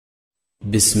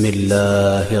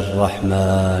ബിസ്മില്ലാഹിർ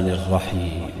റഹ്മാനിർ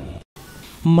റഹീം.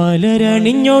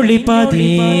 മലരണിഞ്ഞൊളിപ്പതേ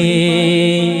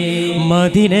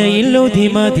മദീനയിൽ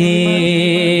ഉദിമതേ,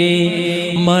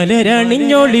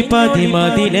 മലരണിഞ്ഞൊളിപ്പതി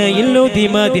മദീനയിൽ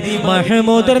ഉദിമതി.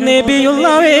 മുഹമ്മദ്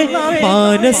നബിയുള്ളവേ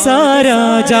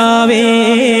മാനസരാജാവേ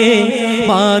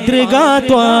മാതൃകാ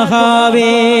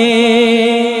ത്വാഹാവേ.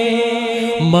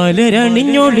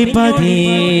 മലരണിഞ്ഞൊളിപ്പതേ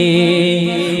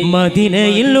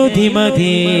മദീനയിൽ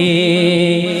ഉദിമതേ,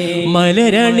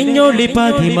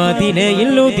 മലരണിഞ്ഞൊളിപ്പതി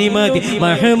മദീനയിൽ ഉദിമതി.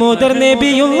 മുഹമ്മദ്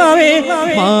നബിയുള്ളവേ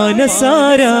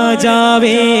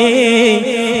മാനസരാജാവേ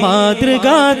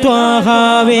മാതൃകാ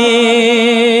ത്വാഹാവേ.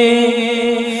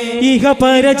 ഇഹ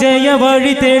പരജയ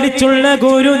വഴി തെളിച്ചുള്ള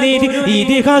ഗുരുനിധി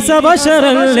ഇതിഹാസ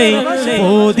ബശറല്ലേ.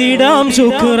 ഓതിടാം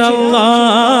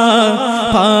ശുക്റല്ലാഹ്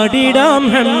പാടിടാം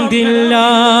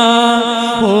ഹംദില്ലാഹ്,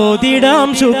 ഓതിടാം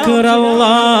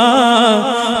ശുക്റല്ലാഹ്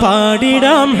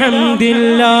പാടിടാം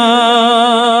ഹംദില്ലാഹ്.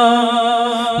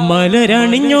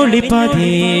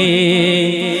 മലരണിഞ്ഞൊളിപ്പതേ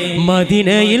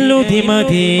മദീനയിൽ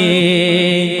ഉദിമതേ,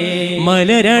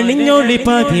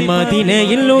 മലരണിഞ്ഞൊളിപ്പതി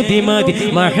മദീനയിൽ ഉദിമതി.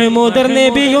 മുഹമ്മദ്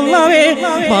നബിയുള്ളവേ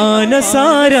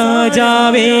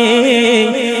മാനസരാജാവേ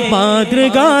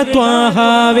മാതൃകാ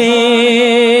ത്വാഹാവേ.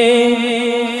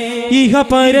 ഇഹ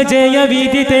പരജയ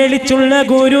വിധി തെളിച്ചുള്ള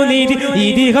ഗുരുനിധി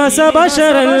ഇതിഹാസ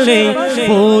ബശറല്ലേ.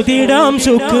 ഓതിടാം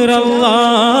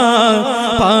ശുക്റല്ലാഹ്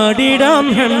പാടിടാം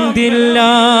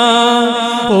ഹംദില്ലാഹ്,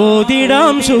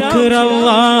 ഓതിടാം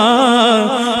ശുക്റല്ലാഹ്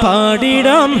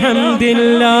പാടിടാം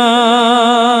ഹംദില്ലാഹ്.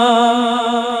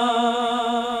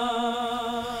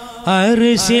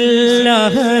 അർശിൽ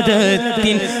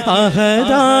അഹദത്തിൻ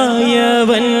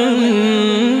അഹദായവൻ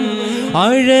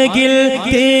അഴകിൽ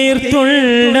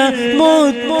തീർത്തുള്ള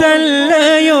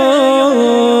മുത്തല്ലയോ.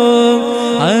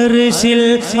 അർശിൽ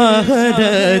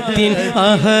അഹദത്തിൻ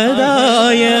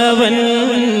അഹദായവൻ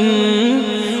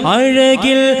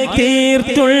അഴകിൽ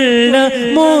തീർത്തുള്ള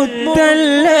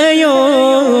മുത്തല്ലയോ.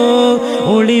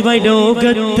 ഒളിവ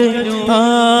ലോകത്ത്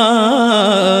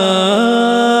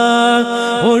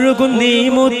ഒഴുകുന്നീ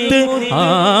മുത്ത്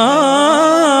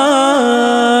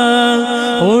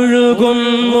ഒഴുകും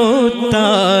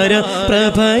മുത്താര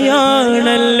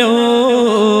പ്രഭയാണല്ലോ.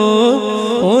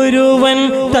 ഒരുവൻ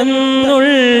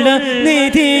തന്നുള്ള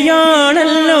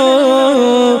നിധിയാണല്ലോ.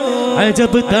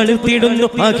 അജബ് തളിർത്തിടുന്നു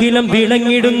അഖിലം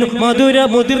വിളങ്ങിടുന്നു, മധുര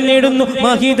മുതിർന്നിടുന്നു,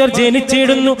 മഹിതർ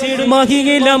ജനിച്ചിടുന്നു.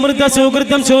 മഹിയിൽ അമൃത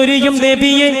സുഹൃതം ചൊരിയും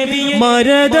നബിയെ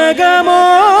മരതകമോ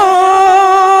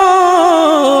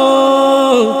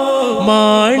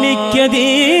മാണിക്യദീപികയോ.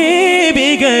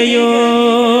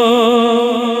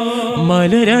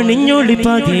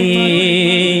 മലരണിഞ്ഞൊളിപ്പതേ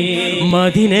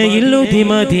മദീനയിൽ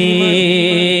ഉദിമതേ,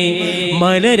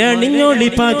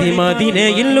 മലരണിഞ്ഞൊളിപ്പതി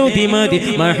മദീനയിൽ ഉദിമതി.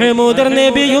 മുഹമ്മദ്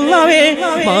നബിയുള്ളവേ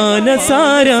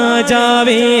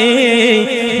മാനസരാജാവേ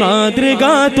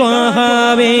മാതൃകാ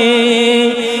ത്വാഹാവേ,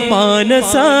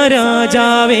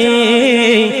 മാനസരാജാവേ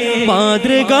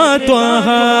മാതൃകാ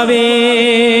ത്വാഹാവേ.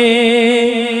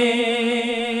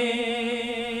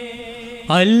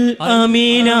 അൽ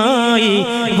അമീനായി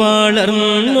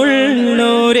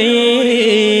വളർന്നുള്ളോരേ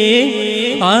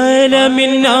ആലമിനാകെയും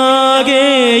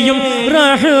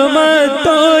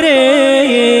റഹ്മത്തോരേ.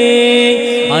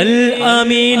 അൽ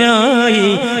അമീനായി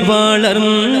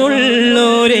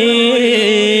വളർന്നുള്ളോരേ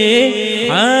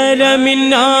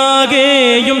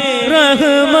ആലമിനാകെയും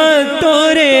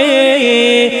റഹ്മത്തോരേ.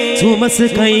 സുമസ്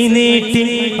കൈനീട്ടി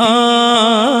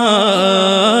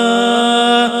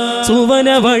സുവന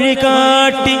വഴി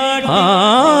കാട്ടി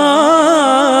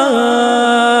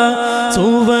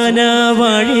സുവന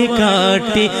വഴി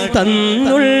കാട്ടി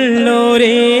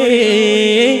തന്നുള്ളോരേ.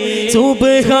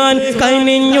 സുബ്ഹാൻ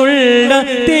കനിഞ്ഞുള്ള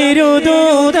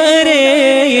തിരുദൂതരേ.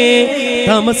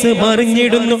 തമസ്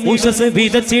മറിഞ്ഞിടുന്നു ഉഷസ്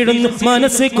വിതച്ചിടുന്നു,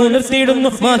 മനസ്സ് കുളിർത്തിടുന്നു,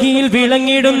 മഹിയിൽ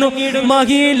വിളങ്ങിടുന്നു.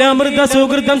 മഹിയിൽ അമൃത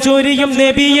സുഹൃതം ചൊരിയും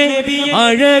നബിയെ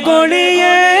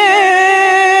അഴകൊളിയേ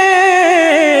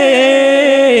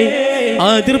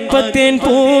അതിർപ്പത്തേൻ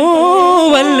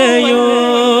പൂവല്ലയോ.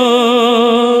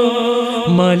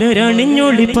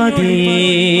 മലരണിഞ്ഞൊളിപ്പതേ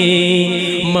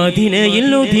മദീനയിൽ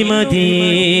ഉദിമതേ,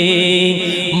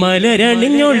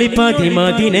 മലരണിഞ്ഞൊളിപ്പതി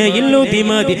മദീനയിൽ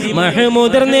ഉദിമതി.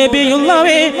 മുഹമ്മദ്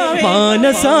നബിയുള്ളവേ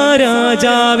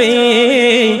മാനസരാജാവേ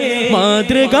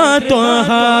മാതൃകാ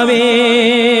ത്വാഹാവേ.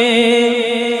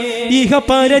 ഇഹ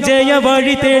പരജയ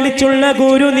വഴി തെളിച്ചുള്ള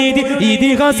ഗുരുനിധി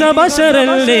ഇതിഹാസ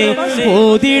ബശറല്ലേ.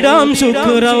 ഓതിടാം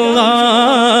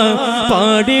ശുക്റല്ലാഹ്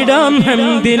പാടിടാം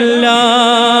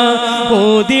ഹംദില്ലാഹ്,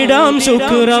 ഓതിടാം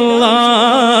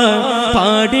ശുക്റല്ലാഹ്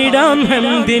പാടിടാം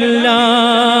ഹംദില്ലാഹ്.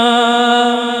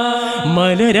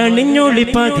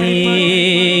 മലരണിഞ്ഞൊളിപ്പതേ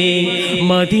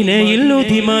മദീനയിൽ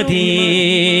ഉദിമതി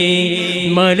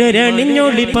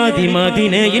മലരണിഞ്ഞൊളിപ്പതി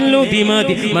മദീനയിൽ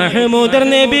ഉദിമതി മഹമൂദർ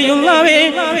നബിയുള്ളവേ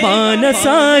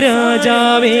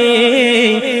മാനസാരാജാവേ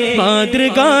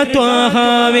മാതൃകാ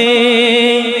ത്വാഹാവേ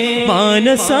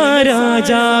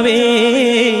മാനസാരാജാവേ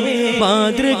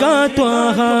മാതൃകാ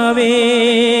ത്വാഹാവേ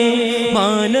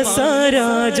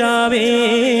മാനസാരാജാവേ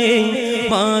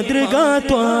മാതൃകാ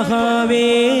ത്വാഹാവേ.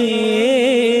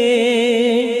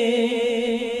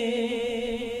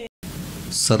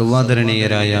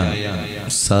 സർവാദരണീയരായ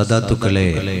സാദാത്തുക്കളെ,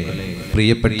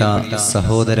 പ്രിയപ്പെട്ട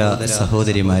സഹോദര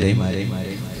സഹോദരിമാരെ,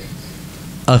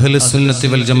 അഹ്ലുസുന്നത്തി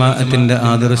വൽ ജമാഅത്തിന്റെ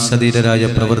ആദർശധീരരായ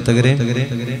പ്രവർത്തകരെ,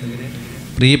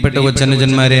 പ്രിയപ്പെട്ട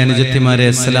കൊച്ചനുജന്മാരെ, അനുജത്തിമാരെ,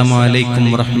 അസ്സലാമു അലൈക്കും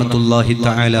വറഹ്മത്തുള്ളാഹി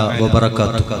തആല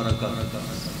വബറകാതുഹു.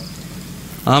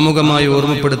 ആമുഖമായി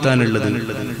ഓർമ്മപ്പെടുത്താനുള്ളത്,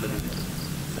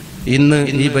 ഇന്ന്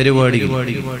ഈ പരിപാടി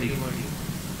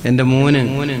എൻ്റെ മോന്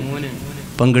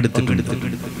പങ്കെടുത്തിട്ടുണ്ട്.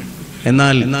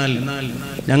 എന്നാൽ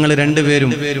ഞങ്ങൾ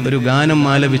രണ്ടുപേരും ഒരു ഗാനം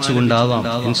ആലപിച്ചുകൊണ്ടാവാം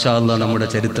ഇൻഷാ അല്ലാഹ് നമ്മുടെ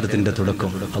ചരിത്രത്തിന്റെ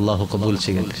തുടക്കം. അല്ലാഹു ഖബൂൽ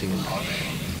ചെയ്യട്ടെ.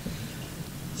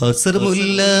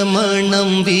 അസർമുല്ല മണം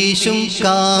വീശും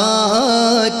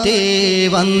കാറ്റേ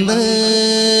വന്ന്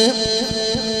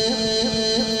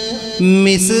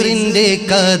മിസ്റിന്റെ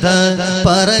കഥ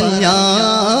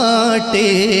പറഞ്ഞാട്ടേ,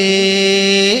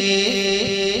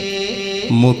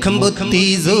 മുഖം പൊത്തി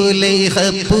സുലൈഖ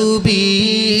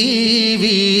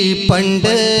ബീവി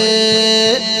പണ്ട്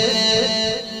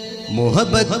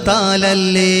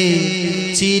മുഹബത്താലല്ലേ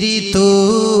ചിരി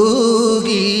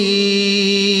തൂകി.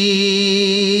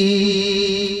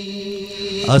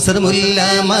 അസർമുല്ല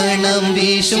മണം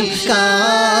വീശും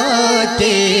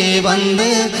കാറ്റേ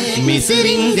വന്ന്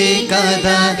മിസ്റിന്റെ കഥ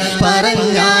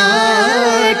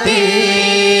പറഞ്ഞാട്ടേ,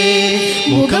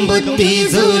 മുഖം പൊത്തി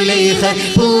സുലൈഖ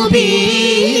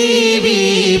ബീവി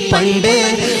പണ്ട്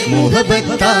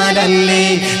മുഹബത്താലല്ലേ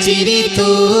ചിരി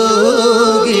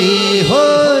തൂകി.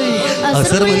 ഹോയ്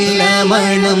അസർമുല്ല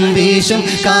മണം വീശും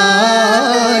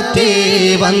കാറ്റേ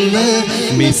വന്ന്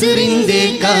മിസ്റിന്റെ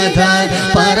കഥ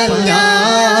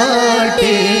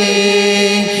പറഞ്ഞാട്ടേ,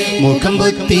 മുഖം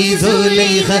പൊത്തി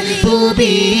സുലൈഖ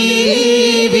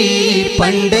ബീവി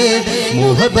പണ്ട്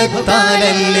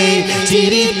മുഹബത്താലല്ലേ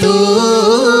ചിരി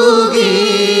തൂകി.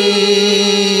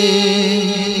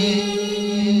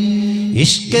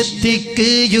 ഇഷ്കത്തിക്ക്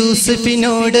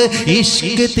യൂസുഫിനോട്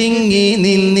ഇഷ്ക് തിങ്ങി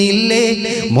നിന്നില്ലേ,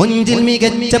 മൊഞ്ചിൽ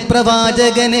മികച്ച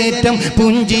പ്രവാചകനേറ്റം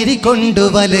പുഞ്ചിരി കൊണ്ടു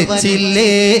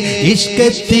വലച്ചില്ലേ.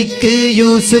 ഇഷ്കത്തിക്ക്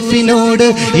യൂസുഫിനോട്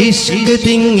ഇഷ്ക്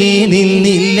തിങ്ങി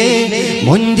നിന്നില്ലേ,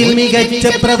 മൊഞ്ചിൽ മികച്ച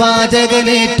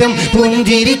പ്രവാചകനേറ്റം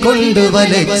പുഞ്ചിരി കൊണ്ടു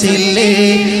വലച്ചില്ലേ.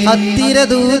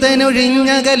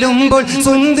 അത്തിരദൂതനൊഴിഞ്ഞകലുമ്പോൾ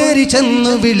സുന്ദരി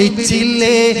ചെന്നു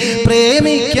വിളിച്ചില്ലേ,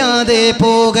 പ്രേമിക്കാതെ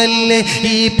പോകല്ലേ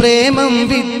ഈ പ്രേമം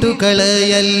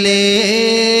വിട്ടുകളയല്ലേ.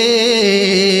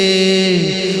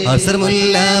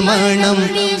 അസർമുല്ല മണം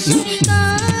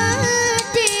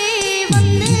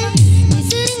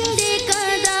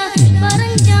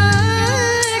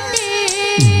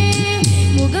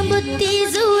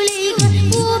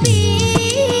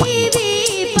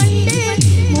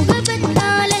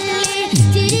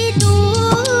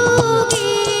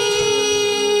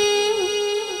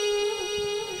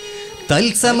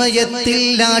തൽസമയത്തിൽ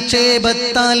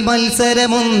ആക്ഷേപത്താൽ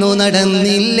മത്സരമൊന്നു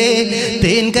നടന്നില്ലേ,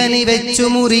 തേൻകനി വെച്ചു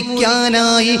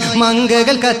മുറിക്കാനായി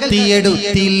മങ്കകൾ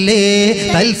കത്തിയെടുത്തില്ലേ.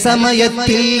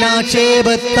 തൽസമയത്തിൽ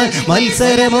ആക്ഷേപത്താൽ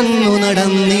മത്സരമൊന്നു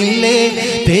നടന്നില്ലേ,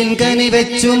 തേൻകനി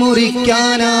വെച്ചു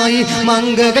മുറിക്കാനായി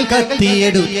മങ്കകൾ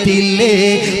കത്തിയെടുത്തില്ലേ.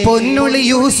 പൊന്നുളി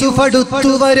യൂസുഫ്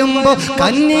അടുത്തു വരുമ്പോ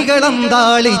കന്നികളം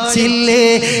താളിച്ചില്ലേ,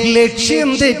 ലക്ഷ്യം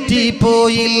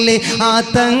തെറ്റിപ്പോയില്ലേ ആ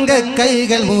തങ്ക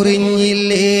കൈകൾ മുറിഞ്ഞില്ലേ.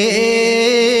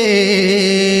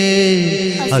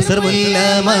 അസർമുല്ല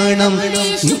മണം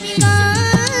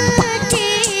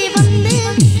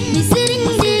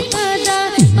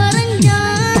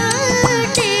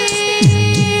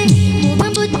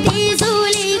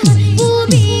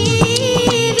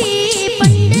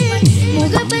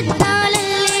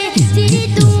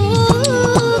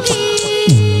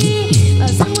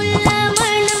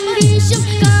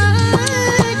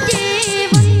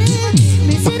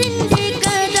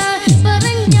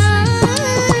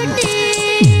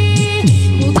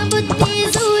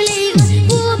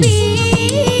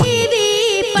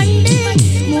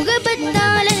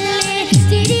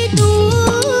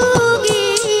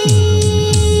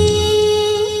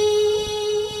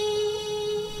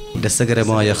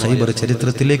രസകരമായ ഖൈബർ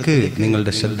ചരിത്രത്തിലേക്ക്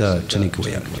നിങ്ങളുടെ ശ്രദ്ധ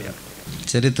ക്ഷണിക്കുകയാണ്.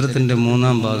 ചരിത്രത്തിൻ്റെ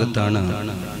മൂന്നാം ഭാഗത്താണ്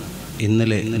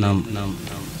ഇന്നലെ നാം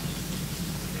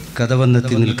കഥ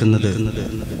വന്നെത്തി നിൽക്കുന്നത്.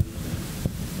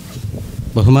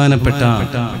 ബഹുമാനപ്പെട്ട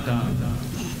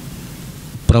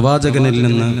പ്രവാചകനിൽ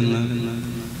നിന്ന്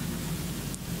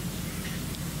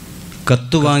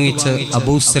കത്ത് വാങ്ങിച്ച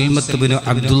അബൂ സൽമത്ത് ബിൻ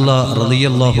അബ്ദുള്ള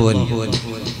റളിയല്ലാഹു അൻഹു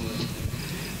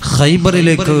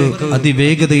ഖൈബറിലേക്ക്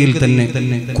അതിവേഗതയിൽ തന്നെ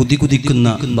കുതിക്കുന്ന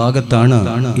ഭാഗത്താണ്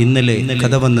ഇന്നലെ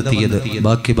കഥ വന്നെത്തിയത്.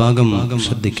 ബാക്കി ഭാഗം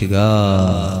ശ്രദ്ധിക്കുക.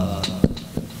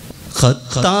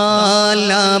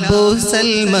 അബൂ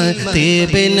സൽമത്ത്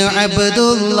ബിൻ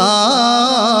അബ്ദുള്ള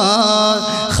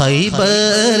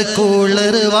ഖൈബർ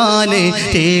കുളർവാനെ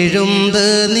തേഴുന്നില്ലാൽ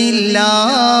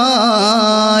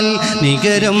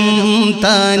നികരം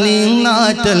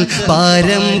തനിങ്ങാറ്റൽ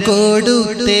പാരം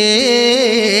കൊടുത്തേ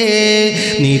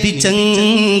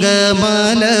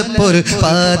നിധിച്ചങ്കമലപ്പൊർ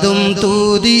പാദം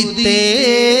തൂതിത്തേ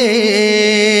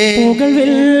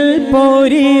പുകൾവിൽ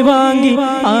പോരി വാങ്ങി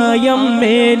ആയം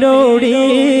മേലോടി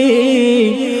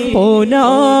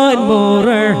പോനാൻ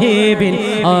മുറഹീബിൻ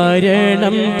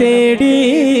ആരണം തേടി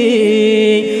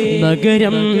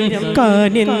നഗരം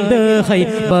കാനിന്ത്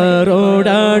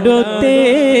ഖൈബറോടടുത്തേ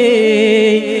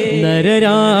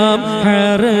നരരാം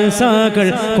ഹർസാകൾ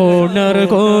കോണർ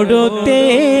കൊടുത്തേ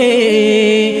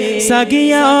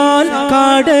സഖിയാൽ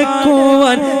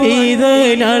കടക്കുവാൻ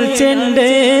ഇതിനാൽ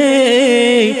ചെണ്ടേ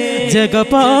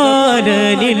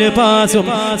ജഗപാലനിൽ പാസും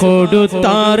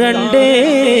കൊടുത്താറണ്ടേ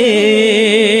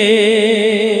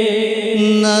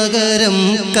നഗരം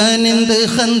കനിന്ത്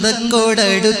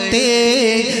ഹന്തക്കോടടുത്തേ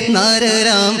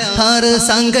നരരാം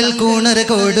ഹർസാങ്കൾ കൂണർ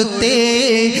കൊടുത്തേ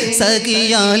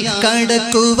സഖിയാൽ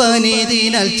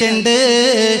കടക്കുവാനിതിനാൽ ചെണ്ട്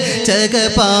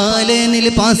ജഗപാലനിൽ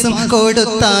പാസും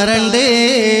കൊടുത്താറണ്ടേ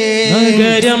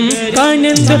നഗരം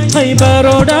കനിന്ത്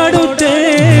ഖൈബറോടടുത്തേ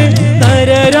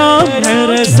നരരാം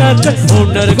ഹർസാങ്കൾ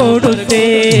കൂണർ കൊടുത്തേ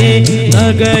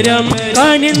നഗരം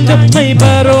കനിന്ത്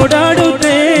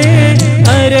ഖൈബറോടടുത്തേ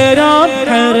നരരാം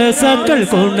ഹർസാങ്കൾ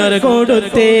കൂണർ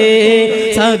കൊടുത്തേ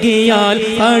സഖിയാൽ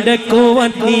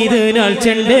കടക്കുവാൻ ഇതിനാൽ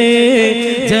ചെണ്ടേ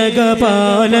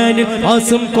ജഗപാലന്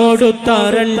പാസും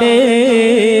കൊടുത്താറണ്ടേ.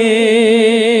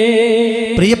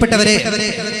 പ്രിയപ്പെട്ടവരെ,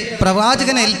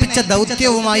 പ്രവാചകൻ ഏൽപ്പിച്ച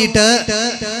ദൗത്യവുമായിട്ട്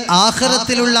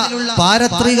ആഖിറത്തിലുള്ള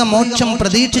പാരത്രിക മോക്ഷം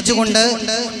പ്രതീക്ഷിച്ചുകൊണ്ട്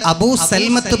അബൂ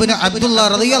സൽമത്ത് ബിൻ അബ്ദുള്ള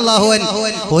റളിയല്ലാഹു അൻഹു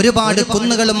ഒരുപാട്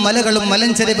കുന്നുകളും മലകളും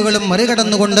മലഞ്ചെരിവുകളും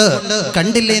മറികടന്നുകൊണ്ട്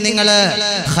കണ്ടില്ലേ നിങ്ങൾ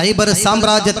ഖൈബർ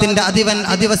സാമ്രാജ്യത്തിന്റെ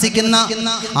അധിവസിക്കുന്ന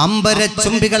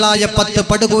അമ്പരച്ചുംബികളായ 10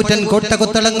 പടുകൂറ്റൻ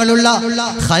കോട്ടകൊത്തളങ്ങളുള്ള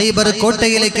ഖൈബർ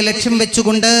കോട്ടയിലേക്ക് ലക്ഷ്യം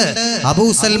വെച്ചുകൊണ്ട് അബൂ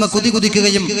സൽമ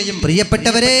കുതിക്കുകയും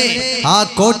പ്രിയപ്പെട്ടവരെ ആ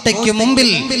കോട്ടയ്ക്ക്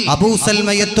മുമ്പിൽ അബൂ സൽമ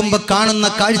എത്തുമ്പോൾ കാണുന്ന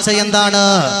കാഴ്ച എന്താണ്?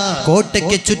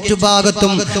 കോട്ടയ്ക്ക്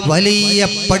ചുറ്റുഭാഗത്തും വലിയ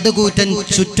പടുകൂറ്റൻ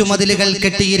ചുറ്റുമതിലുകൾ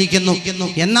കെട്ടിയിരിക്കുന്നു.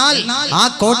 എന്നാൽ ആ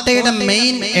കോട്ടയുടെ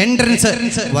മെയിൻ എൻട്രൻസ്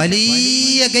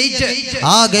വലിയ ഗേറ്റ്,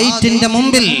 ആ ഗേറ്റിന്റെ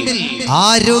മുമ്പിൽ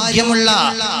ആരോഗ്യമുള്ള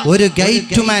ഒരു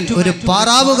ഗേറ്റ്മാൻ, ഒരു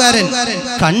പാറാവുകാരൻ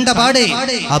കണ്ടപാടെ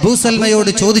അബൂ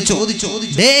സൽമയോട് ചോദിച്ചു,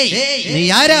 നീ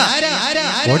ആരാ?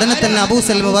 ഉടനെ തന്നെ അബൂ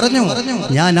സൽമ പറഞ്ഞു,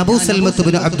 ഞാൻ അബൂ സൽമത്ത്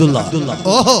ബിൻ അബ്ദുള്ള.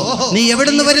 ഓഹോ, നീ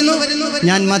എവിടുന്ന് വരുന്നു?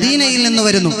 ഞാൻ മദീനയിൽ നിന്ന്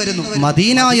വരുന്നു.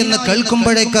 മദീന എന്ന്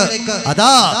കേൾക്കുമ്പോഴേക്ക്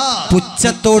അതാ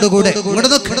പുച്ഛത്തോടുകൂടെ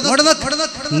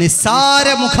നിസ്സാര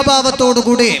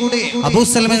മുഖഭാവത്തോടുകൂടി അബൂ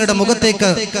സൽമയുടെ മുഖത്തേക്ക്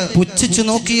പുച്ഛിച്ചു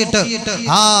നോക്കിയിട്ട്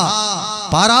ആ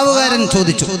പാറാവുകാരൻ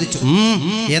ചോദിച്ചു,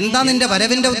 എന്താ നിന്റെ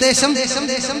വരവിന്റെ ഉദ്ദേശം?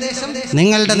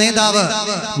 നിങ്ങളുടെ നേതാവ്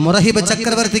മുറഹിബ്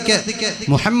ചക്രവർത്തിക്ക്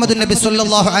മുഹമ്മദ് നബി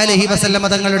സല്ലല്ലാഹു അലൈഹി വസല്ലം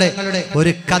തങ്ങളുടെ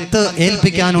ഒരു കത്ത്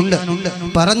ഏൽപ്പിക്കാനുണ്ട്.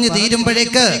 പറഞ്ഞു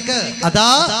തീരുമ്പോഴേക്ക്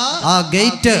അതാ ആ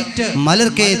ഗേറ്റ്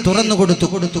മലർക്കെ തുറന്നു കൊടുത്തു.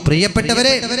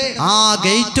 പ്രിയപ്പെട്ടവരെ, ആ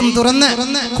ഗേറ്റും തുറന്ന്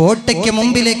കോട്ടയ്ക്ക്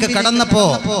മുമ്പിലേക്ക് കടന്നപ്പോ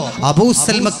അബൂ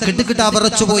സൽമ കിടുകിടാ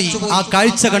വിറച്ചുപോയി. ആ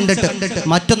കാഴ്ച കണ്ടിട്ട്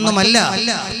മറ്റൊന്നുമല്ല,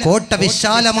 കോട്ട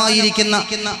വിശാലമായിരിക്കുന്ന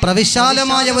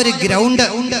പ്രവിശാലമായ ഒരു ഗ്രൗണ്ട്.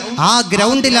 ആ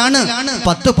ഗ്രൗണ്ടിലാണ്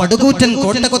 10 പടുകൂറ്റൻ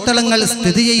കോട്ടകൊത്തളങ്ങൾ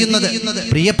സ്ഥിതി ചെയ്യുന്നത്.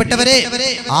 പ്രിയപ്പെട്ടവരെ,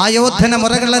 ആയോധന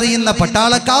മുറകളറിയുന്ന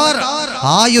പട്ടാളക്കാർ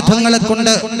ആയുധങ്ങളെ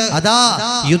കൊണ്ട് അതാ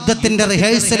യുദ്ധത്തിന്റെ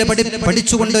റിഹേഴ്സൽ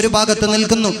പഠിച്ചുകൊണ്ട് ഒരു ഭാഗത്ത്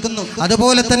നിൽക്കുന്നു.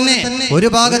 അതുപോലെ തന്നെ ഒരു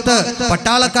ഭാഗത്ത്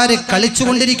പട്ടാളക്കാര്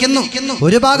കളിച്ചുകൊണ്ടിരിക്കുന്നു,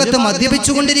 ഒരു ഭാഗത്ത്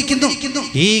മദ്യപിച്ചുകൊണ്ടിരിക്കുന്നു.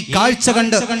 ഈ കാഴ്ച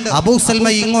കണ്ട് അബൂ സൽമ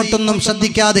ഇങ്ങോട്ടൊന്നും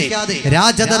ശ്രദ്ധിക്കാതെ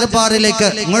രാജദർബാറിലേക്ക്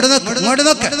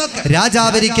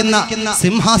രാജാവിരിക്കുന്ന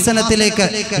സിംഹാസനത്തിലേക്ക്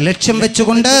ലക്ഷ്യം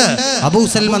വെച്ചുകൊണ്ട് അബൂ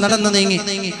സൽമ നടന്നു നീങ്ങി.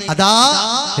 അതാ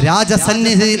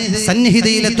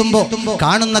രാജസന്നിധിയിലെത്തുമ്പോ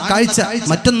കാണുന്ന കാഴ്ച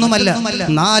മറ്റൊന്നുമല്ല,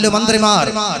 4 മന്ത്രിമാർ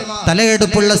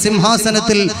തലയെടുപ്പുള്ള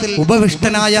സിംഹാസനത്തിൽ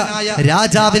ഉപവിഷ്ടനായ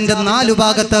രാജാവിന്റെ 4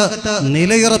 ഭാഗത്ത്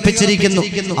നിലയുറപ്പിച്ചിരിക്കുന്നു.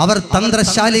 അവർ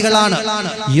തന്ത്രശാലികളാണ്,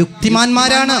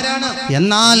 യുക്തിമാന്മാരാണ്.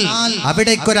 എന്നാൽ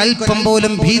അവിടേക്കൊരൽപ്പം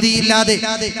പോലും ഭീതിയില്ലാതെ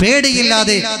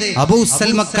പേടിയില്ലാതെ അബൂ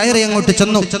സൽമ കയറി അങ്ങോട്ട്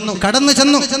ചെന്നു.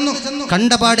 കടന്നു ചെന്നു.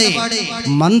 കണ്ടപാടെ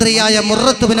മന്ത്രിയായ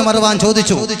മുറത്ത് ബിൻ മർവാൻ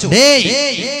ചോദിച്ചു,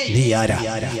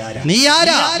 നീ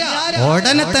ആരാ?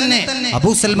 ഉടനെ തന്നെ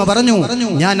അബൂ സൽമ പറഞ്ഞു,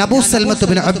 ഞാൻ അബൂ സൽമത്ത്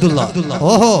ബിൻ അബ്ദുള്ള.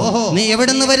 ഓഹോ, നീ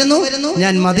എവിടെ നിന്ന് വരുന്നു?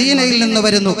 ഞാൻ മദീനയിൽ നിന്ന്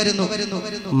വരുന്നു.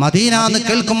 മദീന എന്ന്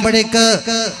കേൾക്കുമ്പോഴേക്ക്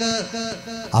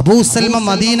അബൂ സൽമ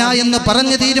മദീന എന്ന്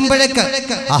പറഞ്ഞു തീരുമ്പോഴേക്ക്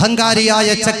അഹങ്കാരിയായ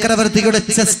ചക്രവർത്തിയുടെ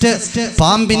ചെസ്റ്റ്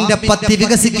പാമ്പിന്റെ പത്തി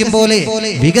വികസിക്കും പോലെ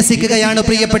വികസിക്കുകയാണ്.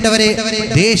 പ്രിയപ്പെട്ടവരെ,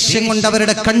 ദേഷ്യം കൊണ്ട്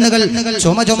അവരുടെ കണ്ണുകൾ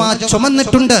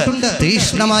ചുമന്നിട്ടുണ്ട്.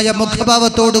 തീക്ഷ്ണമായ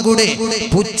മുഖഭാവത്തോടുകൂടി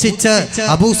പുച്ഛിച്ച്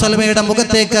അബൂ സൽമയുടെ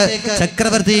മുഖത്തേക്ക്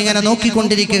ചക്രവർത്തി ഇങ്ങനെ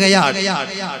നോക്കിക്കൊണ്ടിരിക്കുകയാണ്.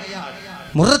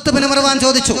 മുറത്ത് ബിൻ മർവാൻ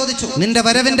ചോദിച്ചു, നിന്റെ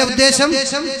വരവിന്റെ ഉദ്ദേശം?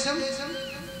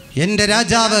 എന്റെ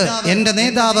രാജാവ്, എന്റെ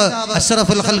നേതാവ്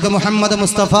അഷ്റഫുൽ ഖൽഖ് മുഹമ്മദ്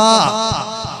മുസ്തഫ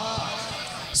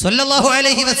സല്ലല്ലാഹു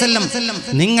അലൈഹി വസല്ലം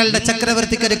നിങ്ങളുടെ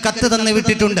ചക്രവർത്തിക്ക് ഒരു കത്ത് തന്നു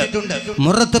വിട്ടിട്ടുണ്ട്.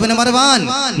 മുറത്ത് ബിൻ മർവാൻ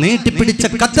നീട്ടിപ്പിടിച്ച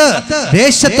കത്ത്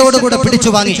ദേഷ്യത്തോടുകൂടെ പിടിച്ചു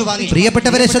വാങ്ങി.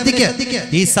 പ്രിയപ്പെട്ടവരെ ശ്രദ്ധിക്കുക,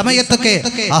 ഈ സമയത്തൊക്കെ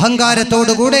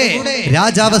അഹങ്കാരത്തോടുകൂടെ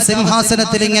രാജാവ്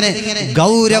സിംഹാസനത്തിൽ ഇങ്ങനെ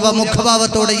ഗൗരവ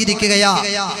മുഖഭാവത്തോടെ ഇരിക്കുകയാ.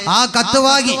 ആ കത്ത്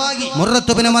വാങ്ങി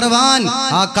മുറത്ത് ബിൻ മർവാൻ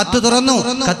ആ കത്ത് തുറന്നു.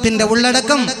 കത്തിന്റെ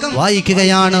ഉള്ളടക്കം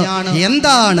വായിക്കുകയാണ്.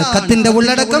 എന്താണ് കത്തിന്റെ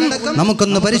ഉള്ളടക്കം?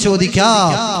 നമുക്കൊന്ന് പരിശോധിക്കാം.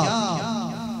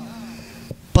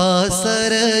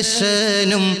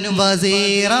 പസരശനും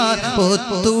വസീറാർ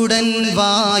ഒത്തുടൻ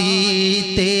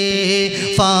വായിത്തേ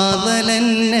ഫാദലൻ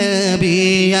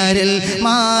നബിയരിൽ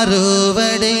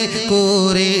മാറുവടെ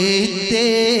കുറിത്തേ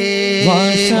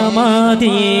വാശമാതിലുണ്ടനിങ്ക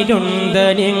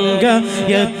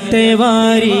യത്തെ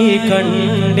വാരി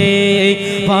കണ്ടേ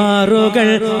വാറുകൾ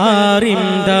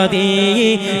ആറിന്തതിയിലുള്ള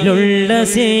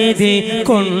സേതി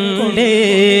കൊണ്ടേ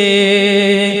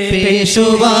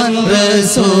പേശുവാൻ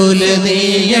റസൂൽ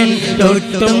നീയൻ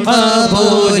തൊട്ടും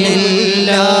പോലില്ല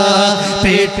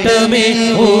പെട്ടമേ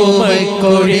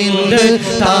ഓമക്കൊഴിந்து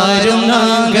താരും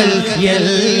നാങ്ങൾ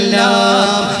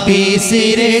എല്ലാം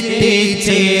പീസിരട്ടിച്ചേദിനങ്ങൾ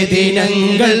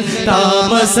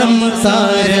താമസം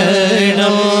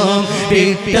സാരണം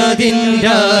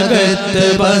വിട്ടതിൻ്റകത്ത്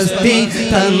ബസ്തി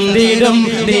തന്നിടും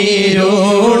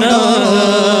നീരോണം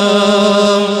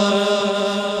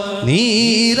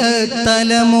നീരത്തലമൂറി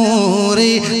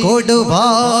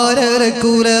കൊടുവാരർ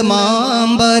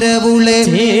കുലമാമ്പരവുളെ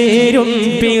ചേരും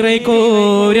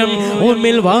പിറകോരം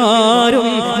ഉമ്മിൽ വാരും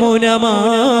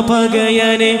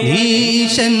മുനമാപകയനെ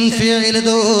ഈശൻ ഫിഅൽ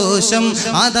ദോഷം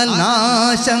അതൽ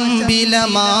നാശം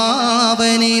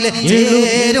ബിലമാവനിൽ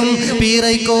ചേരും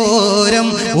പിറകോരം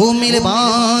ഉമ്മിൽ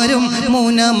വാരും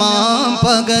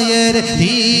മുനമാപകയർ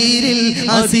തീരിൽ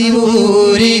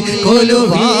അസിവൂരി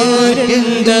കൊലുവാർ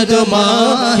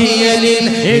മാഹിയലിൽ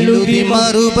എഴുതി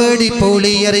മറുപടി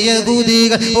പൊളിയറിയ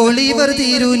കുതികൾ ഒളിവർ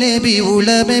തിരുനബി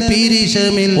ഉളമെ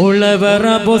പിരിശമിൽ ഉളവർ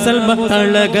അബൂ സൽമ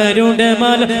തളകരുടെ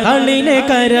മല തളിനെ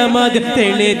കരമത്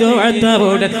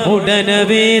തെളിതുടൻ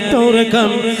ഉടനവേ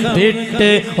തുറക്കം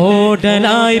വിട്ട്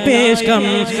ഓടലായി പേഷ്കം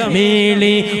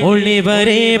മീളി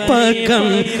ഒളിവരെ പക്കം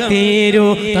തീരു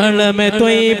തളമെ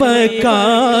ത്വയ്ബക്ക.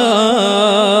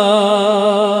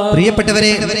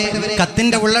 പ്രിയപ്പെട്ടവരെ,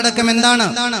 കത്തിന്റെ ഉള്ളടക്കം എന്താണ്?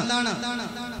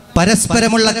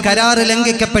 പരസ്പരമുള്ള കരാറ്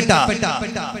ലംഘിക്കപ്പെട്ട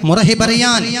മുറഹി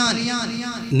പറയാൻ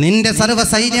നിന്റെ സർവ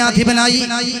സൈന്യാധിപനായി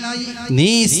നീ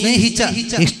സ്നേഹിച്ച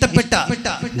ഇഷ്ടപ്പെട്ട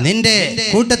നിന്റെ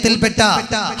കൂട്ടത്തിൽപ്പെട്ട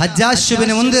ഹജ്ജാജ്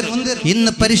ബിൻ മുൻദിർ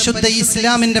ഇന്ന് പരിശുദ്ധ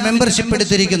ഇസ്ലാമിന്റെ മെമ്പർഷിപ്പ്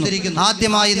എടുത്തിരിക്കുന്നു.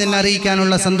 ആദ്യമായി നിന്നെ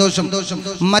അറിയിക്കാനുള്ള സന്തോഷം.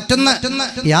 മറ്റൊന്ന്,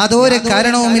 യാതൊരു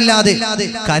കാരണവുമില്ലാതെ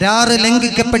കരാറ്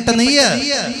ലംഘിക്കപ്പെട്ട നീ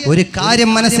ഒരു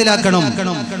കാര്യം മനസ്സിലാക്കണം.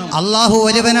 അള്ളാഹു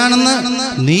ഒരുവനാണെന്ന്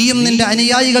നീയും നിന്റെ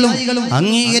അനുയായികളും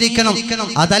അംഗീകരിക്കണം.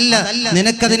 അതല്ല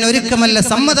നിനക്കതിനൊരുക്കമല്ല,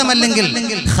 സമ്മതമല്ലെങ്കിൽ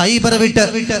ഖൈബർ വിട്ട്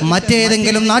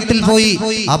മറ്റേതെങ്കിലും നാട്ടിൽ പോയി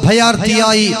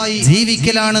അഭയാർത്ഥിയായി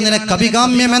ജീവിക്കലാണ് നിനക്ക്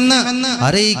അഭികാമ്യമെന്ന്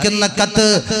അറിയിക്കുന്ന കത്ത്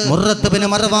മുറത്ത് ബിൻ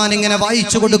മർവാൻ ഇങ്ങനെ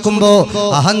വായിച്ചു കൊടുക്കുമ്പോ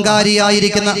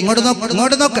അഹങ്കാരിയായിരിക്കുന്ന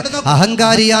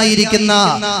അഹങ്കാരിയായിരിക്കുന്ന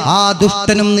ആ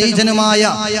ദുഷ്ടനും നീചനുമായ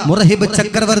മുർഹിബ്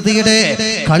ചക്രവർത്തിയുടെ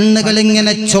കണ്ണുകൾ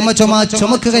ഇങ്ങനെ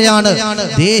ചുമക്കുകയാണ്.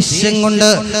 ദേഷ്യം കൊണ്ട്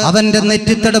അവന്റെ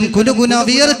നെറ്റിത്തടം കുലുകുന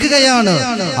വിയർക്കുകയാണ്.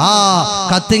 ആ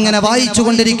കത്തിങ്ങനെ വായിച്ചു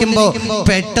കൊണ്ടിരിക്കുമ്പോ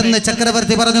പെട്ടെന്ന്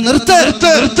ചക്രവർത്തി പറഞ്ഞു,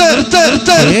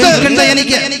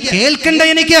 കേൾക്കണ്ട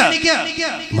എനിക്ക്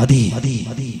മതി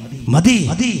മതി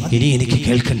ഇനി എനിക്ക്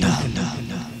കേൾക്കണ്ട.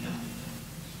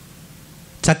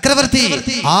 ചക്രവർത്തി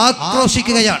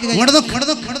ആക്രോശിക്കുകയാണ്.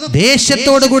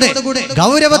 ദേഷ്യത്തോടുകൂടെ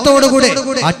ഗൗരവത്തോടുകൂടെ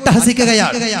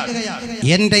അട്ടഹസിക്കുകയാണ്.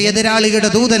 എന്റെ എതിരാളിയുടെ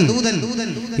ദൂതൻ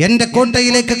എന്റെ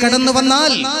കോട്ടയിലേക്ക് കടന്നു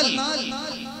വന്നാൽ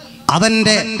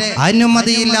അവന്റെ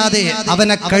അനുമതിയില്ലാതെ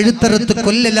അവനെ കഴുത്തറുത്ത്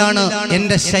കൊല്ലലാണ്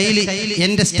എന്റെ ശൈലി,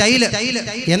 എന്റെ സ്റ്റൈല്.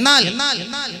 എന്നാൽ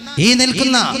ഈ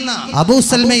നിൽക്കുന്ന അബൂ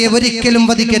സൽമയെ ഒരിക്കലും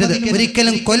വധിക്കരുത്,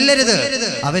 ഒരിക്കലും കൊല്ലരുത്,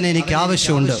 അവൻ എനിക്ക്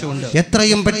ആവശ്യമുണ്ട്.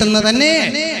 എത്രയും പെട്ടെന്ന് തന്നെ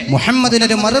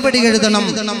മുഹമ്മദിനൊരു മറുപടി എഴുതണം,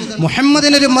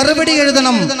 മുഹമ്മദിനൊരു മറുപടി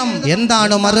എഴുതണം.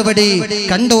 എന്താണ് മറുപടി?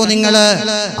 കണ്ടോ നിങ്ങള്?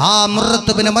 ആ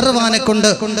മുറത്ത് ബിൻ മർവാനെ കൊണ്ട്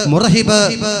മുറഹിബ്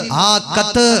ആ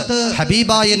കത്ത്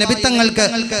ഹബീബായ നബിത്തങ്ങൾക്ക്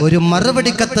ഒരു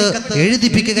മറുപടി കത്ത്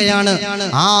എഴുതിപ്പിക്കുകയാണ്.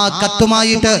 ആ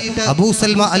കത്തുമായിട്ട് അബൂ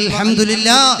സൽമ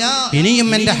അൽഹംദുലില്ലാഹ്, ഇനിയും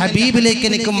എന്റെ ഹബീബിലേക്ക്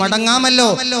എനിക്ക് മടങ്ങാമല്ലോ,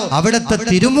 അവിടുത്തെ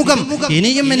തിരുമുഖം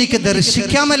ഇനിയും എനിക്ക്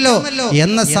ദർശിക്കാമല്ലോ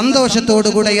എന്ന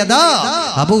സന്തോഷത്തോടുകൂടെ യഥാ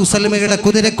അബൂ സൽമയുടെ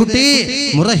കുതിരക്കുട്ടി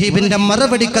മുറഹിബിന്റെ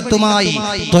മറുപടി കത്തുമായി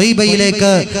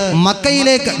ത്വയ്ബയിലേക്ക്,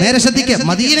 മക്കയിലേക്ക്, നേരെ ശ്രദ്ധിക്കുക,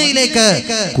 മദീനയിലേക്ക്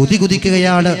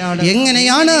കുതികുതിക്കുകയാണ്.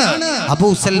 എങ്ങനെയാണ് അബൂ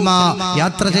സൽമ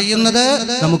യാത്ര ചെയ്യുന്നത്?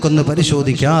 നമുക്കൊന്ന്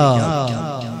പരിശോധിക്കാം.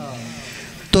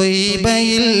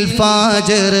 ത്വയ്ബയിൽ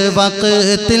ഫാജർ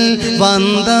വഖത്തിൽ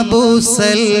വന്ന അബൂ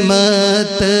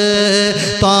സൽമത്ത്,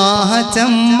 ത്വാഹ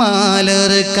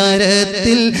ചമ്മാലർ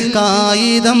കരത്തിൽ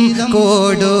കായിദം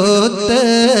കൊടുത്ത്,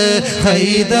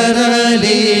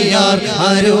 ഹൈദരലിയാർ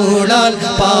അരുളാൽ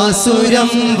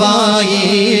പാസുരം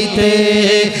വായിത്തേ,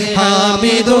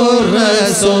 ഹാമിദുർ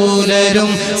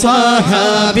റസൂലരും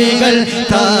സ്വഹാബികൾ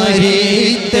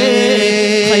താരീത്തേ.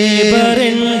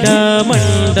 ഖൈബറിന്റെ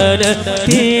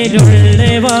മണ്ഡലത്തിലുള്ള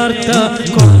വാർത്ത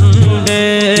കൊണ്ട്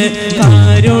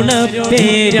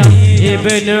കാരുണപ്പേരം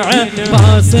ഇബ്നു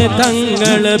അബ്ബാസ്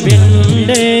തങ്ങൾ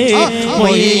ബിണ്ടേ,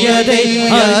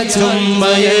 മൊയ്യതയ്യ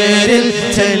ചുമ്മയരിൽ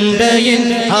ചെണ്ടയിൻ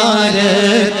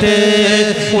ആരത്ത്,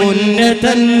 മുന്ന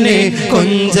തന്നെ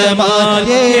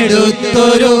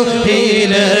കൊഞ്ചമായെടുത്തൊരു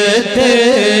ഹീലത്ത്.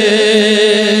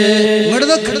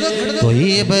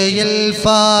 ത്വയ്ബയിൽ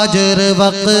ഫാജർ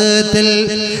വഖത്തിൽ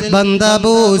ബന്ദ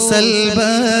അബൂ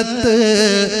സൽമത്ത്,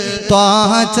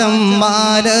 ത്വാഹ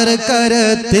ചമ്മാലർ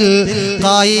കരത്തിൽ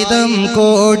കായിദം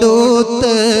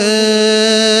കൊടുത്ത്.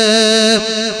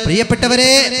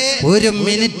 പ്രിയപ്പെട്ടവരെ, ഒരു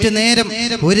മിനിറ്റ് നേരം,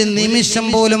 ഒരു നിമിഷം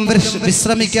പോലും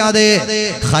വിശ്രമിക്കാതെ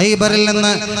ഖൈബറിൽ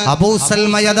നിന്ന് അബൂ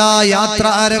സൽമ യദാ യാത്ര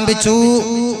ആരംഭിച്ചു.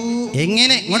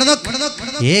 എങ്ങനെ?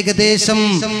 ഏകദേശം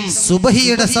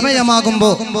സുബഹിയുടെ സമയമാകുമ്പോ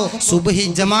സുബഹി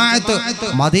ജമാഅത്ത്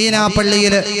മദീന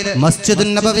പള്ളിയില് മസ്ജിദുൻ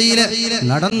നബവിയില്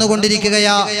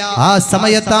നടന്നുകൊണ്ടിരിക്കുകയാ. ആ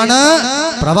സമയത്താണ്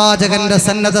പ്രവാചകന്റെ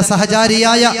സന്നദ്ധ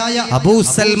സഹചാരിയായ അബൂ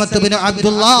സൽമത്ത് ബിൻ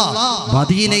അബ്ദുല്ലാഹ്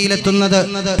മദീനയിലെത്തുന്നത്.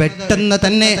 പെട്ടെന്ന്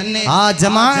തന്നെ ആ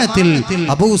ജമാഅത്തിൽ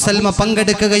അബൂ സൽമ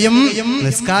പങ്കെടുക്കുകയും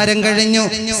നിസ്കാരം കഴിഞ്ഞു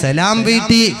സലാം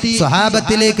വീട്ടി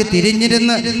സ്വഹാബത്തിലേക്ക്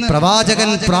തിരിഞ്ഞിരുന്ന്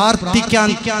പ്രവാചകൻ പ്രാർത്ഥിക്കാൻ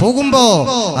പോകുമ്പോ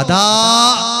അതാ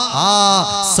ആ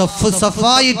സഫ്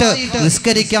സഫായിട്ട്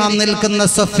നിസ്കരിക്കാൻ നിൽക്കുന്ന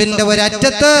സഫിന്റെ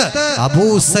ഒരറ്റത്ത് അബൂ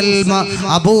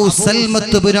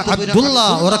സൽമത്ത് ബിൻ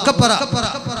അബ്ദുല്ലാഹ് ഉറക്കപ്പറ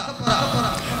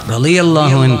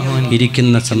റളിയല്ലാഹു അൻഹു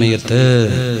ഇരിക്കുന്ന സമയത്ത്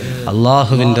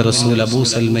അള്ളാഹുവിൻ്റെ റസൂൽ അബൂ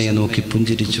സൽമയെ നോക്കി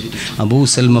പുഞ്ചിരിച്ചു. അബൂ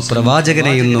സൽമ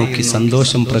പ്രവാചകനെയും നോക്കി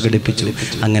സന്തോഷം പ്രകടിപ്പിച്ചു.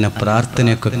 അങ്ങനെ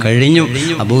പ്രാർത്ഥനയൊക്കെ കഴിഞ്ഞു.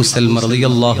 അബൂ സൽമ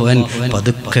റളിയല്ലാഹു അൻഹു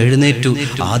പതുക്കെ എഴുന്നേറ്റു.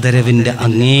 ആദരവിൻ്റെ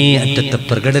അങ്ങേ അറ്റത്തെ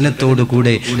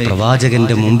പ്രകടനത്തോടുകൂടെ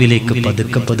പ്രവാചകന്റെ മുമ്പിലേക്ക്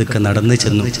പതുക്കെ പതുക്കെ നടന്നു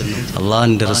ചെന്നു.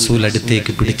 അള്ളാഹിൻ്റെ റസൂൽ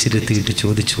അടുത്തേക്ക് പിടിച്ചിരുത്തിയിട്ട്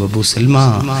ചോദിച്ചു, അബൂ സൽമ,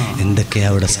 എന്തൊക്കെയാ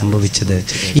അവിടെ സംഭവിച്ചത്?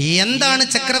 എന്താണ്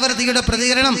ചക്രവർത്തിയുടെ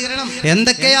പ്രതികരണം?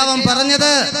 എന്തൊക്കെയാ അവൻ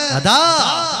പറഞ്ഞത്? അതാ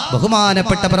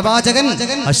ബഹുമാനപ്പെട്ട പ്രവാചകൻ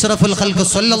അഷ്റഫുൽ ഖൽഖ്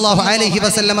സ്വല്ലല്ലാഹു അലൈഹി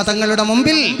വസല്ലമ തങ്ങളുടെ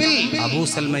മുമ്പിൽ അബൂ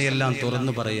സൽമയെല്ലാം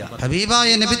തുറന്നു പറയാ. ഹബീബായ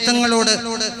നബി തങ്ങളോട്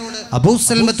അബൂ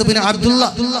സൽമത്ത് ബിൻ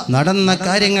അബ്ദുല്ലാഹ് നടന്ന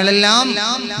കാര്യങ്ങളെല്ലാം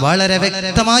വളരെ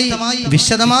വ്യക്തമായി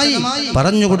വിശദമായി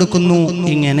പറഞ്ഞു കൊടുക്കുന്നു.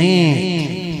 ഇങ്ങനെ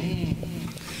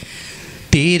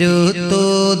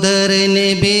തിരുത്തൂതർ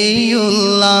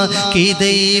നബിയുള്ളാഹി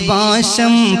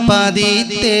ദൈവാശം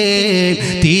പതിത്തേ,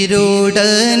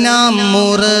 തിരുടനാം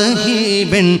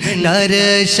മുറഹിബൻ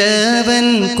ദർശവൻ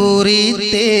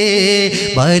കുറിത്തേ,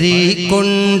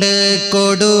 ഭരിക്കൊണ്ട്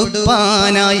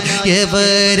കൊടുപ്പാനായി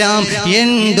എവരാം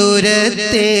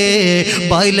എണ്ടുരത്തേ,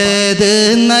 ബലത്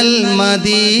നൽ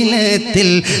മദീനത്തിൽ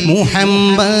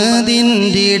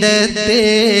മുഹമ്മദിൻ്റിടത്തേ.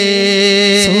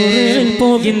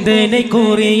 പോകിന്തനെ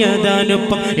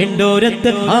കോറിയതാനുപ്പം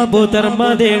എണ്ടോരത്ത്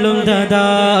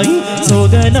അബുധർമ്മതേളുന്നതായി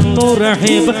സോദനം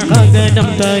മുറഹിബ് ഗഗനം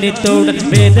തരിത്തോട്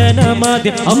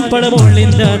വേദനമാദ്യം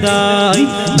അമ്പളമൊള്ളിന്തതായി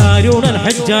നാരുണൻ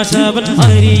ഹജ്ജാശവൻ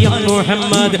ഹരിയം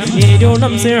മുഹമ്മദ്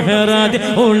നേരുണം സിഹറാദ്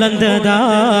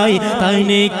ഉളന്തതായി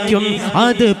തനിക്കും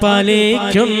അത്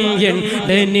പലേക്കും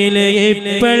എണ്ണിലെ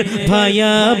എപ്പോൾ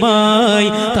ഭയമായി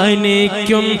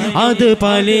തനിക്കും അത്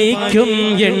പലേക്കും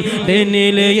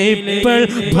എണ്ണിലെ എപ്പോൾ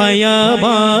ഭയമായി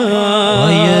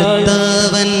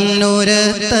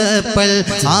ഒരത്ത തപ്പൽ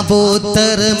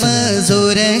അബൂതർ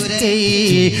മസുരക്കി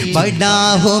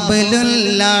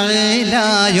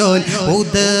ബഡാഹുബലുല്ലായോൻ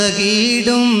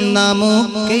ഉദകീടും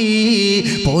നമുക്കൈ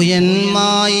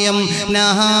പോയന്മായം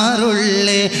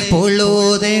നഹാറുള്ളെ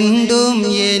പൊളുതെണ്ടും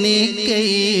എനിക്കൈ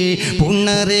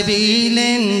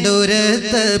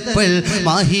പുണർവിലെണ്ടൊരത്തപ്പൽ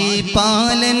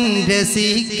മഹിപാലൻ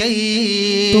രസിക്കൈ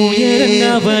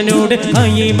തുയരന്നവനോട്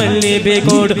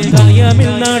കൈമല്ലിബേകോട്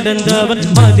കയമിൽ നടന്നവൻ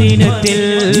മദീനത്തിൽ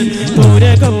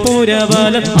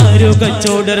തുരകപ്പുരവാലം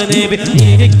അരുകച്ചോടർ നേബി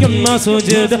ഇരിക്കുന്ന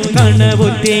സുജദ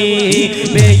കണവുത്തി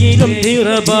വെയിലും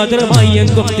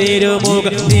തീറബാദ്രമയങ്കും തിരുമുഖ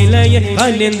നിലയ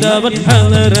കല്ലിന്തവൻ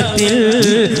ഹലറത്തിൽ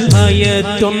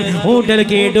ഭയത്തും ഉടൽ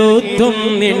കെടുത്തും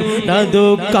നിന്നതു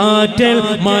കാറ്റൽ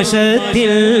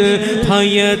മശത്തിൽ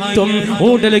ഭയത്തും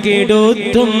ഉടൽ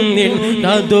കെടുത്തും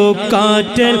നിന്നതു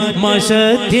കാറ്റൽ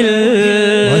മശത്തിൽ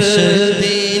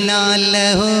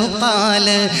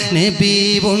നബി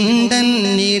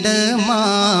ഉണ്ടന്നിടമാ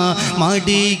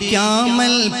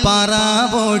മടിക്കാമൽ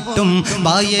പറവോട്ടും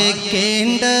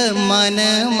ഭയക്കേണ്ട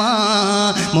മനമാ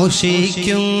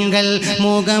മുഷിക്കുങ്ങൾ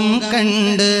മുഖം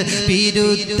കണ്ട്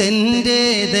പിരുത്തൻ്റെ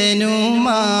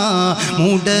ധനുമാ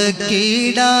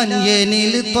മുടക്കിടാൻ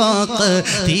എനിൽ തോക്ക്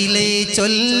തിലെ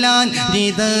ചൊല്ലാൻ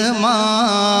നിതമാ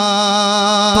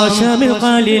പശമിൽ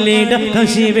കാലിലേട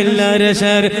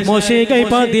കശിവില്ലരശർ മോശികൈ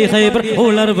പതി ഖൈബർ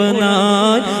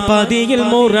ഉളർവനാൻ പതിയിൽ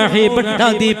മുറഹിബ്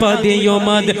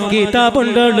അധിപതിയുമത്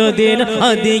കിതാബുണ്ടളുദിന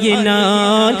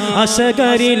അതിയിനാൽ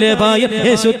അശകരിലെ ഭയ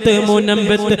യേശുത്ത്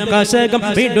മുനമ്പത്ത് കശകം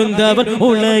വിടുന്നവൻ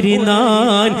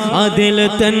ഉളരിനാൻ അതിൽ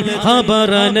തൻ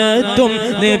ഖബറനത്തും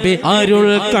നബി അരുൾ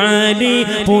കാലി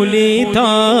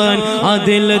പുലിതാൻ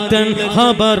അതിൽ തൻ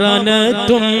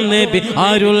ഖബറനത്തും നബി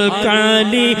അരുൾ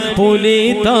കാലി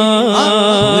പുലിതാൻ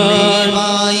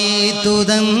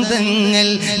തുതന്തങ്ങൾ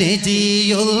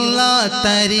രജിയുള്ള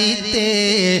തരിത്തേ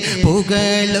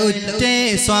പുകളുറ്റ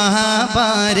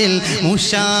സ്വഹാബാരിൽ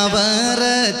മുഷാവറ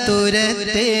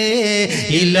തുരത്തേ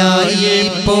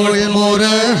ഇലായിപ്പോൾ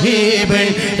മുറഹിബൻ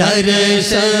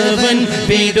ദർശവൻ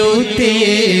വിടുത്തേ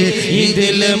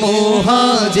ഇതിൽ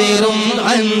മുഹാജിറും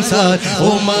അൻസാർ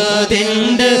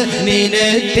ഉമദിണ്ട്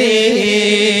നിനത്തേ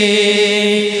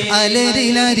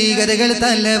അലരിലരികരകൾ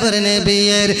തലവർ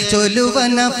നബിയർ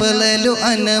ചൊല്ലുവൻ അഫ്ളലു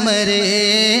അനമരേ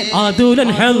അതുലൻ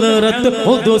ഹലറത്ത്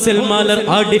ഉദുസിൽ മലർ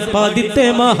അടിപ്പാദിത്തെ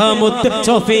മഹമുത്ത്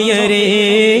സോഫിയരേ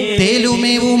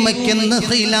തേലുമേ ഉമയ്ക്കുന്ന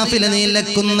ഖിലാഫിൽ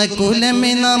നിലക്കുന്ന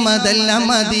കുലമേ നമതല്ല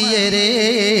മദിയരേ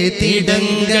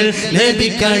തിടങ്ങൾ നബി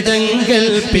കടങ്ങൾ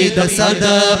പിത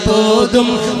സദാ പോതും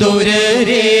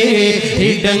ദുരരേ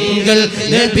തിടങ്ങൾ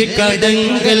നബി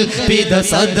കടങ്ങൾ പിത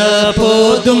സദാ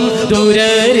പോതും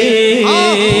ദുരരേ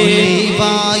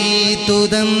വായി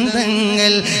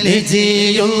തുതന്തങ്ങൾ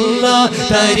ലജിയുള്ള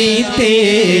തരിത്തേ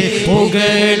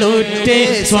പുകളുറ്റ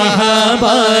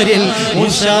സ്വഹാബാരിൽ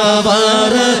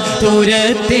മുഷാവറ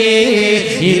തുരത്തേ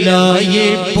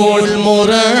ഇലായിപ്പോൾ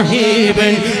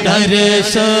മുറഹിബൻ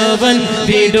ദർശവൻ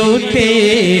വിടുത്തേ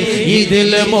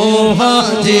ഇതിൽ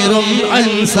മുഹാജിറും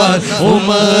അൻസാർ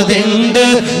ഉമദിണ്ട്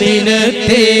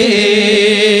നിനത്തേ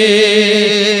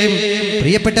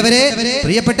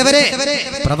പ്രിയപ്പെട്ടവരെ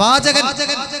പ്രവാചകൻ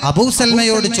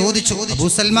അബൂസൽമയോട് ചോദിച്ചു,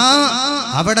 അബൂസൽമ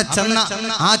അവിടെ ചെന്ന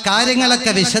ആ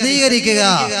കാര്യങ്ങളൊക്കെ വിശദീകരിക്കുക.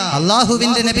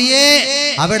 അള്ളാഹുവിന്റെ നബിയെ,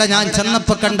 അവിടെ ഞാൻ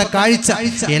ചെന്നപ്പോ കണ്ട കാഴ്ച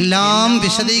എല്ലാം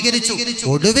വിശദീകരിച്ചു.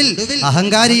 ഒടുവിൽ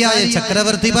അഹങ്കാരിയായ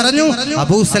ചക്രവർത്തി പറഞ്ഞു,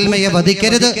 അബൂസൽമയെ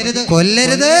വധിക്കരുത്,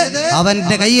 കൊല്ലരുത്.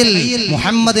 അവന്റെ കയ്യിൽ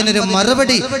മുഹമ്മദിനൊരു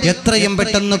മറുപടി എത്രയും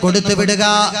പെട്ടെന്ന് കൊടുത്തു വിടുക.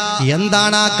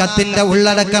 എന്താണ് ആ കത്തിന്റെ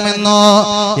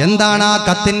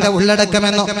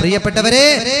ഉള്ളടക്കമെന്നോ പ്രിയപ്പെട്ടവരെ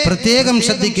പ്രത്യേകം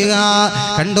ശ്രദ്ധിക്കുക.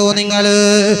 കണ്ടോ നിങ്ങൾ,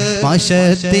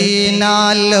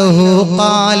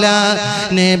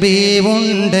 നബി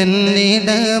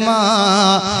ഉണ്ടെന്നിടമാ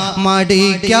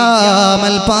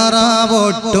മടിക്കാമൽ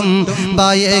പറവോട്ടും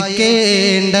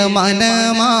ഭയക്കേണ്ട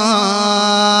മനമാ.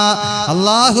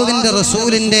 അള്ളാഹുവിന്റെ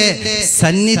റസൂലിന്റെ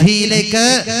സന്നിധിയിലേക്ക്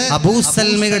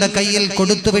അബൂസൽമയുടെ കയ്യിൽ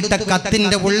കൊടുത്തുവിട്ട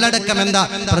കത്തിന്റെ ഉള്ളടക്കം എന്താ?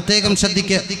 പ്രത്യേകം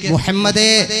ശ്രദ്ധിക്കുക.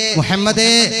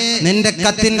 മുഹമ്മദേ, നിന്റെ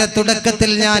കത്തിന്റെ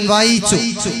തുടക്കത്തിൽ ഞാൻ വായിച്ചു,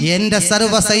 എന്റെ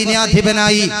സർവ്വ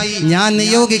സൈന്യാധിപനായി ഞാൻ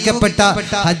നിയോഗിക്കപ്പെട്ട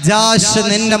ഹജ്ജാജ്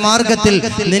നിന്റെ മാർഗത്തിൽ,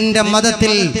 നിന്റെ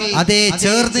മതത്തിൽ അതേ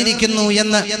ചേർന്നിരിക്കുന്നു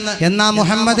എന്ന്. എന്നാ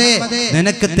മുഹമ്മദേ,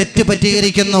 നിനക്ക്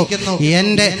തെറ്റുപറ്റിയിരിക്കുന്നു.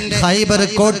 എന്റെ ഖൈബർ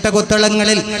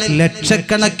കോട്ടകൊത്തളങ്ങളിൽ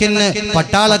ലക്ഷക്കണക്കിന്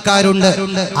പട്ടാളക്കാരുണ്ട്.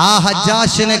 ആ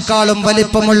ഹജ്ജാഷിനേക്കാളും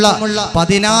വലിപ്പമുള്ള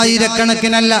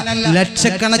 10,000-കണക്കിനല്ല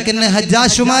ലക്ഷക്കണക്കിന്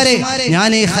ഹജ്ജാഷുമാരെ ഞാൻ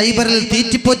ഈ ഖൈബറിൽ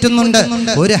തീറ്റിപ്പോറ്റുന്നുണ്ട്.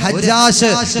 ഒരു ഹജ്ജാ പിശാശ്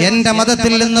എന്റെ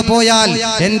മതത്തിൽ നിന്ന് പോയാൽ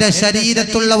എന്റെ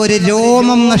ശരീരത്തുള്ള ഒരു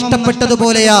രോമം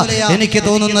നഷ്ടപ്പെട്ടതുപോലെയാ എനിക്ക്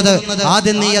തോന്നുന്നത്.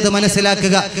 ആദ്യം നീ അത്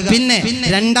മനസ്സിലാക്കുക. പിന്നെ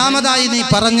രണ്ടാമതായി നീ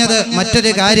പറഞ്ഞത്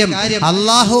മറ്റൊരു കാര്യം,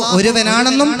 അള്ളാഹു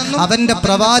ഒരുവനാണെന്നും അവന്റെ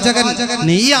പ്രവാചകൻ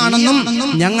നീയാണെന്നും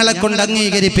ഞങ്ങളെ കൊണ്ട്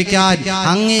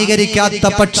അംഗീകരിക്കാത്ത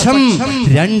പക്ഷം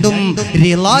രണ്ടും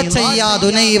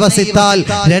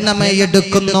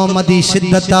രണമയെടുക്കുന്നോ മതി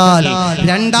ശിദ്ദത്താൽ.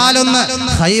 രണ്ടാലൊന്ന്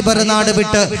ഖൈബർ നാട്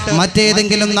വിട്ട്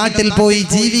മറ്റേതെങ്കിലും നാട്ടിൽ പോയി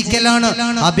ജീവിക്കലാണ്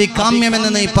അഭികാമ്യമെന്ന്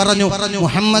നീ പറഞ്ഞു.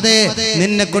 മുഹമ്മദേ,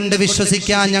 നിന്നെ കൊണ്ട്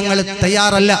വിശ്വസിക്കാൻ ഞങ്ങൾ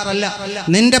തയ്യാറല്ല,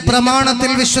 നിന്റെ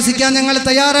പ്രമാണത്തിൽ വിശ്വസിക്കാൻ ഞങ്ങൾ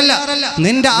തയ്യാറല്ല,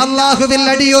 നിന്റെ അള്ളാഹുവിൽ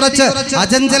അടിയുറച്ച്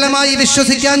അചഞ്ചലമായി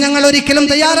വിശ്വസിക്കാൻ ഞങ്ങൾ ഒരിക്കലും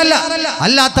തയ്യാറല്ല.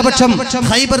 അല്ലാത്ത പക്ഷം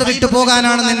ഖൈബർ വിട്ടു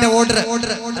പോകാനാണ് നിന്റെ ഓർഡർ.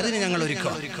 അതിന് ഞങ്ങൾ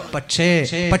ഒരുക്കുക. പക്ഷേ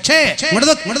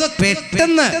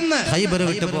പെട്ടെന്ന് ഖൈബർ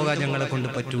വിട്ടു പോകാൻ ഞങ്ങളെ കൊണ്ട്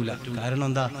പറ്റൂല. കാരണം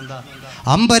എന്താ?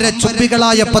 അമ്പര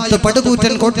ചുംബികളായ 10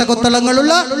 പടുകൂറ്റൻ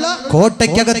കോട്ടകൊത്തളങ്ങളുള്ള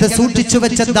കോട്ടയ്ക്കകത്ത് സൂക്ഷിച്ചു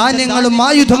വെച്ച ധാന്യങ്ങളും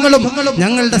ആയുധങ്ങളും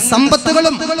ഞങ്ങളുടെ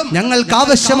സമ്പത്തുകളും ഞങ്ങൾക്ക്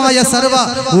ആവശ്യമായ സർവ്വ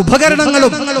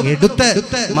ഉപകരണങ്ങളും എടുത്ത്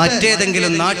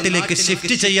മറ്റേതെങ്കിലും നാട്ടിലേക്ക്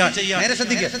ഷിഫ്റ്റ് ചെയ്യാൻ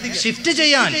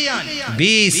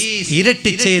 20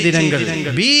 ഇരട്ടിച്ചേ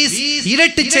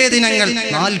ദിനങ്ങൾ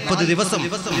 40 ദിവസം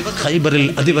ഖൈബറിൽ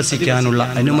അധിവസിക്കാനുള്ള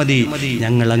അനുമതി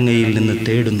ഞങ്ങൾ അങ്ങയിൽ നിന്ന്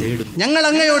തേടുന്നു. ഞങ്ങൾ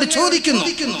അങ്ങയോട് ചോദിക്കുന്നു.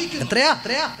 എത്രയാ?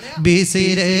 20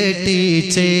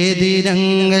 ഇരട്ടിച്ചേ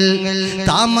ദിനങ്ങൾ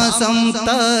താമസം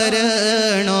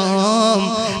തരണോ,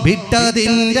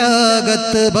 വിട്ടതിൻ്റെ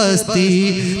അകത്ത് ബസ്തി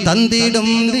തന്തിടും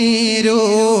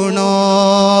നീരോണോ.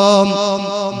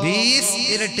 20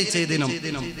 ഇരട്ടിച്ചേ ദിനം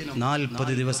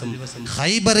 40 ദിവസം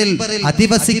ഖൈബറിൽ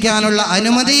അധിവസിക്കാനുള്ള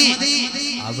അനുമതി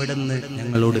അവിടുന്ന്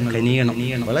ഞങ്ങളോട് കനിയണം.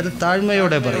 വളരെ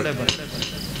താഴ്മയോടെ പറയും,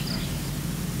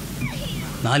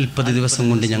 40 ദിവസം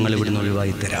കൊണ്ട് ഞങ്ങൾ ഇവിടുന്ന്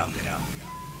ഒഴിവായി തരാം.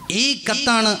 ഈ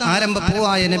കത്താണ്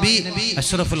ആരംഭപ്പൂവായ നബി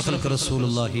അഷ്റഫുൽ ഖൽഖ്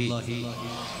റസൂലുള്ളാഹി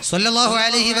സ്വല്ലല്ലാഹു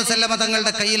അലൈഹി വസല്ലമ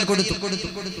തങ്ങളുടെ കയ്യിൽ കൊടുത്തു.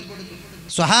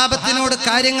 സ്വഹാബത്തിനോട്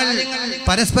കാര്യങ്ങൾ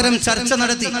പരസ്പരം ചർച്ച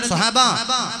നടത്തി. സ്വഹാബ,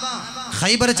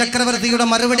 ഖൈബർ ചക്രവർത്തിയുടെ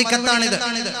മറുപടി കത്താണിത്.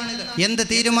 എന്ത്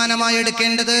തീരുമാനമായി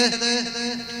എടുക്കേണ്ടത്?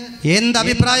 എന്ത്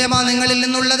അഭിപ്രായമാണ് നിങ്ങളിൽ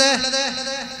നിന്നുള്ളത്?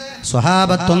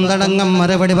 സ്വഹാബത്തൊന്നടങ്കം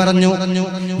മറുപടി പറഞ്ഞു,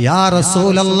 യാ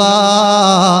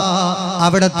റസൂലല്ലാഹ്,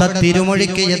 അവിടുത്തെ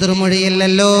തിരുമൊഴിക്ക്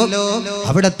എതിർമൊഴിയില്ലല്ലോ,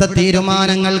 അവിടുത്തെ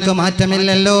തീരുമാനങ്ങൾക്ക്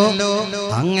മാറ്റമില്ലല്ലോ.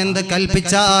 അങ്ങെന്ത്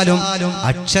കൽപ്പിച്ചാലും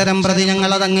അക്ഷരം പ്രതി ഞങ്ങൾ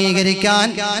അത് അംഗീകരിക്കാൻ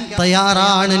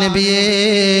തയ്യാറാണ് നബിയേ.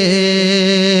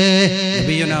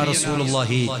 നബിയുനാ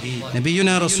റസൂലുള്ളാഹി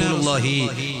നബിയുനാ റസൂലുള്ളാഹി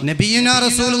നബിയുനാ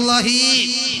റസൂലുള്ളാഹി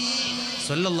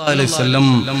സല്ലല്ലാഹു അലൈഹി വസല്ലം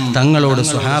തങ്ങളോട്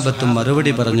സ്വഹാബത്ത്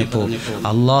മറുപടി പറഞ്ഞപ്പോൾ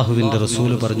അള്ളാഹുവിന്റെ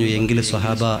റസൂൽ പറഞ്ഞു, എങ്കിൽ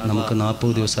സ്വഹാബ നമുക്ക്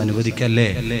 40 ദിവസം അനുവദിക്കല്ലേ?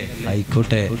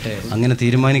 ആയിക്കോട്ടെ, അങ്ങനെ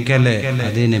തീരുമാനിക്കല്ലേ?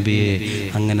 അതേ നബിയെ,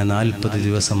 അങ്ങനെ 40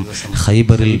 ദിവസം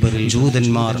ഖൈബറിൽ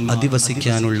ജൂതന്മാർ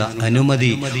അധിവസിക്കാനുള്ള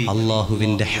അനുമതി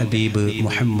അള്ളാഹുവിന്റെ ഹബീബ്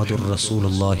മുഹമ്മദുർ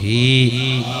റസൂലുള്ളാഹി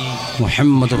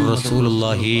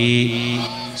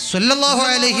സ്വല്ലല്ലാഹു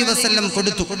അലൈഹി വസല്ലം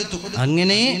കൊടുത്തു.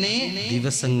 അങ്ങനെ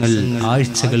ദിവസങ്ങൾ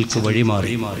ആഴ്ചകൾക്ക്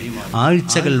വഴിമാറി,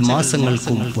 ആഴ്ചകൾ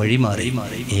മാസങ്ങൾക്കും വഴിമാറി.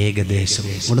 ഏകദേശം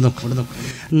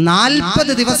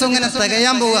 40 ദിവസം ഇങ്ങനെ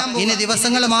തികയാൻ പോവുക. ഇനി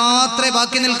ദിവസങ്ങൾ മാത്രമേ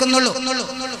ബാക്കി നിൽക്കുന്നുള്ളൂ.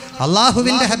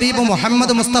 അള്ളാഹുവിന്റെ ഹബീബ്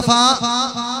മുഹമ്മദ് മുസ്തഫ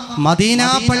മദീന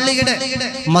പള്ളിയുടെ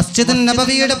മസ്ജിദുൻ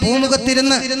നബവിയുടെ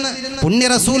പൂമുഖത്തിരുന്ന് പുണ്യ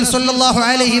റസൂൽ സ്വല്ലല്ലാഹു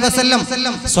അലൈഹി വസല്ലം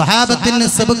സ്വഹാബത്തിന്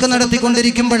സബക്ക്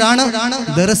നടത്തിക്കൊണ്ടിരിക്കുമ്പോഴാണ്,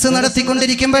 ദർസ്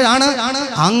നടത്തിക്കൊണ്ടിരിക്കുമ്പോഴാണ്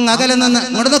അങ്ങകലെ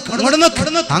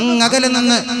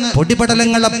നിന്ന്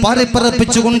പൊടിപടലങ്ങളെ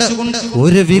പാറിപ്പറപ്പിച്ചുകൊണ്ട്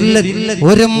ഒരു വില്ലൻ,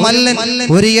 ഒരു മല്ലൻ,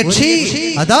 ഒരു യക്ഷി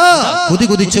അതാ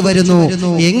കുതിച്ചു വരുന്നു.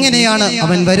 എങ്ങനെയാണ്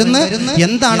അവൻ വരുന്നത്?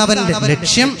 എന്താണ് അവന്റെ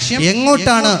ലക്ഷ്യം?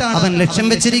 എങ്ങോട്ടാണ് അവൻ ലക്ഷ്യം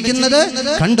വെച്ചിരിക്കുന്നത്?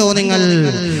 കണ്ടോ നിങ്ങൾ.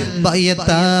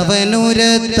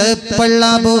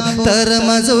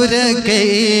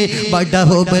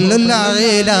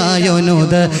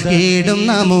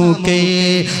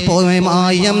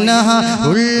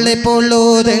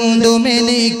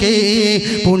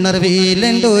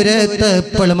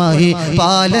 പുണർവീലണ്ടൊരത്തപ്പളമായി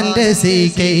പാലന്റെ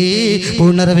c.k.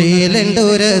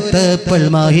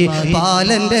 പുണർവീലണ്ടൊരത്തപ്പളമായി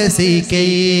പാലന്റെ c.k.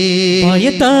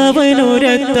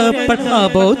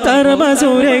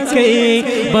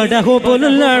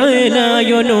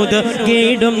 ബടഹുബുലുള്ളായോനുദ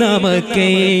ഗീടും നമക്കേ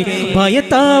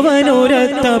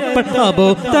ഭയത്താവനൂരത്തപ്പ അബോ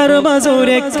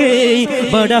തർമസുരക്കേ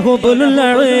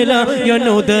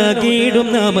ബടഹുബുലുള്ളായോനുദ ഗീടും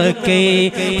നമക്കേ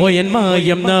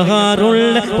പോയന്മായം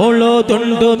നഹാറുള്ള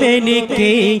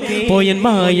പൊളോതുണ്ടുമെനിക്കേ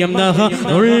പോയന്മായം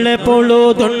നഹാറുള്ള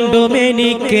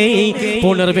പൊളോതുണ്ടുമെനിക്കേ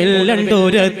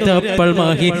പുണർവില്ലണ്ടൂരത്തപ്പൾ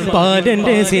മാഹി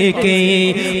പാലന്റെ c.k.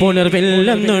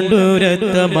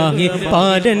 പുണർവില്ലണ്ടൂരത്ത അനുഗ്രഹമായി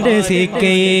പാലന്റെ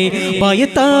സിക്കേ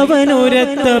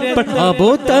ഭയത്താവനുരത്തപ്പ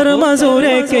അബൂതർ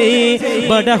മസൂരക്കേ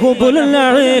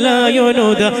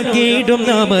ബടഹുബുലായോനുദ കീടും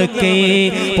നമുക്കേ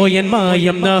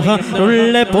പൊയന്മായം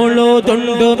നഹറുള്ള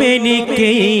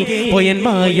പൊളോതുണ്ടുമെനിക്കേ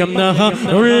പൊയന്മായം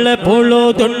നഹറുള്ള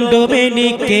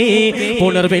പൊളോതുണ്ടുമെനിക്കേ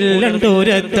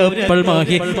പുണർവില്ലണ്ടൂരത്തപ്പൾ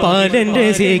മാഹി പാലന്റെ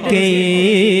സിക്കേ.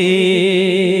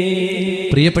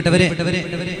 പ്രിയപ്പെട്ടവരെ,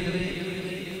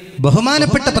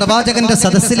 ബഹുമാനപ്പെട്ട പ്രവാചകന്റെ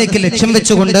സദസ്സിലേക്ക് ലക്ഷ്യം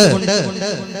വെച്ചുകൊണ്ട്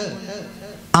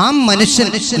ആ മനുഷ്യൻ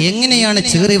എങ്ങനെയാണ്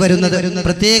ചീറി വരുന്നത്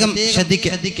പ്രത്യേകം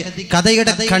ശ്രദ്ധിക്കുക.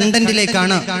 കഥയുടെ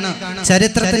കണ്ടന്റിലേക്കാണ്,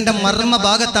 ചരിത്രത്തിന്റെ മർമ്മ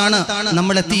ഭാഗത്താണ്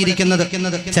നമ്മൾ എത്തിയിരിക്കുന്നത്.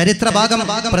 ചരിത്ര ഭാഗം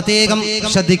പ്രത്യേകം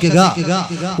ശ്രദ്ധിക്കുക.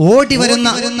 ഓടി വരുന്ന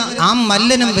ആ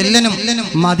മല്ലനും വില്ലനും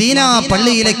മദീന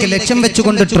പള്ളിയിലേക്ക് ലക്ഷ്യം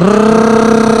വെച്ചുകൊണ്ട്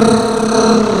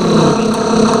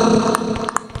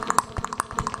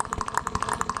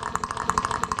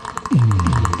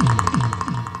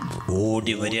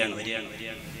ഓടി വരികയാണ്.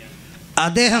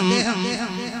 അദ്ദേഹം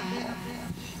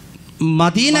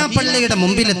മദീന പള്ളിയുടെ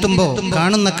മുമ്പിലെത്തുമ്പോ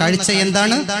കാണുന്ന കാഴ്ച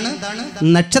എന്താണ്?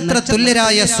 നക്ഷത്ര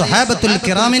തുല്യരായ സ്വഹാബത്തുൽ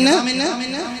കിറാമിന്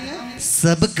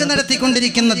സബക്ക്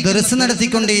നടത്തിക്കൊണ്ടിരിക്കുന്ന, ദർസ്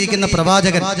നടത്തിക്കൊണ്ടിരിക്കുന്ന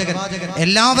പ്രവാചകൻ.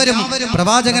 എല്ലാവരും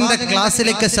പ്രവാചകന്റെ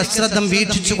ക്ലാസ്സിലേക്ക് സശ്രദ്ധം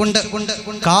വീക്ഷിച്ചുകൊണ്ട്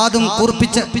കാതും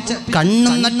കൂർപ്പിച്ച്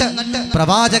കണ്ണും നട്ട്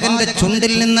പ്രവാചകന്റെ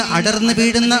ചുണ്ടിൽ നിന്ന് അടർന്നു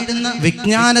വീഴുന്ന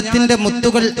വിജ്ഞാനത്തിന്റെ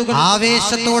മുത്തുകൾ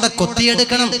ആവേശത്തോടെ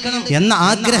കൊത്തിയെടുക്കണം എന്ന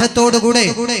ആഗ്രഹത്തോടുകൂടെ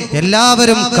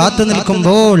എല്ലാവരും കാത്തു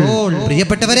നിൽക്കുമ്പോൾ,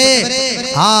 പ്രിയപ്പെട്ടവരെ,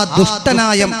 ആ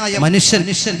ദുഷ്ടനായ മനുഷ്യൻ,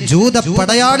 ജൂത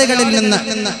പടയാളികളിൽ നിന്ന്,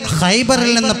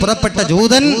 ഖൈബറിൽ നിന്ന് പുറപ്പെട്ട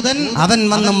ജൂതൻ, അവൻ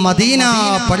വന്ന് മദീന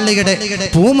പള്ളിയുടെ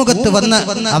പൂമുഖത്ത് വന്ന്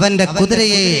അവന്റെ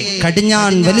കുതിരയെ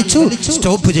കടിഞ്ഞാൻ വലിച്ചു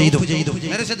സ്റ്റോപ്പ് ചെയ്തു.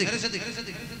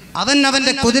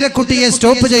 അവന്റെ കുതിരക്കുട്ടിയെ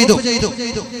സ്റ്റോപ്പ് ചെയ്തു.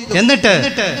 എന്നിട്ട്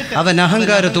അവൻ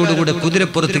അഹങ്കാരത്തോടുകൂടെ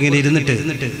കുതിരപ്പുറത്ത് ഇങ്ങനെ ഇരുന്നിട്ട്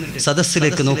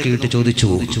സദസ്സിലേക്ക് നോക്കിയിട്ട് ചോദിച്ചു,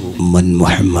 മൻ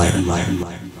മുഹമ്മദ്,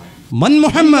 മൻ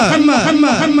മുഹമ്മദ്,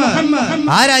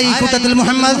 ആരായി ഈ കൂട്ടത്തിൽ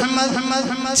മുഹമ്മദ്?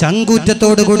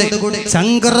 ചങ്കൂറ്റത്തോടുകൂടെ,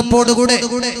 ചങ്കറപ്പോടുകൂടെ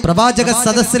പ്രവാചക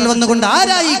സദസ്സിൽ വന്നുകൊണ്ട്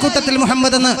ആരായി ഈ കൂട്ടത്തിൽ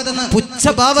മുഹമ്മദ് എന്ന്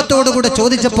പുച്ഛഭാവത്തോടുകൂടെ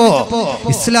ചോദിച്ചപ്പോ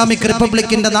ഇസ്ലാമിക്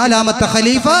റിപ്പബ്ലിക്കിന്റെ 4ാമത്തെ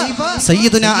ഖലീഫ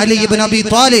സയ്യിദുന അലി ഇബ്നു അബി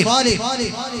ത്വാലിബ്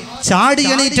ചാടി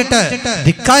എണീറ്റിട്ട്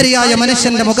ധിക്കാരിയായ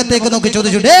മനുഷ്യന്റെ മുഖത്തേക്ക് നോക്കി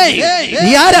ചോദിച്ചു,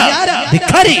 നീ ആരാ?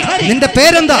 ധിക്കാരി, നിന്റെ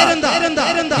പേരെന്താ?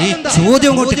 ഈ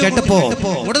ചോദ്യം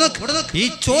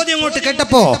അങ്ങോട്ട്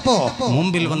കേട്ടപ്പോ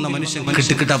മുമ്പിൽ വന്ന മനുഷ്യൻ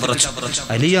കിട്ടുകിട്ട വിറച്ചു.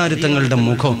 അലിയാർ തങ്ങളുടെ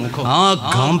മുഖം, ആ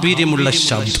ഗാംഭീര്യമുള്ള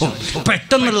ശബ്ദം,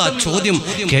 പെട്ടെന്നുള്ള ആ ചോദ്യം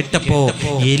കേട്ടപ്പോ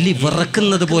എലി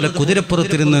വിറക്കുന്നത് പോലെ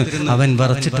കുതിരപ്പുറത്തിരുന്ന് അവൻ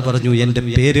വിറച്ചിട്ട് പറഞ്ഞു, എന്റെ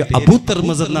പേര് അബൂതർ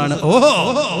എന്നാണ്. ഓഹോ,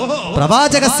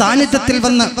 പ്രവാചക സാന്നിധ്യത്തിൽ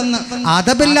വന്ന്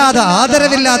അതബില്ലാതെ,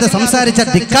 ആദരവില്ലാതെ സംസാരിച്ച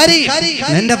ധിക്കാരി,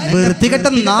 നിന്റെ വൃത്തികെട്ട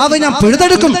നാവ് ഞാൻ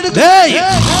പിഴുതെടുക്കും.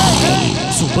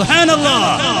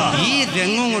 ഈ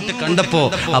രംഗം കൊണ്ട് കണ്ടപ്പോ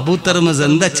അബൂതർ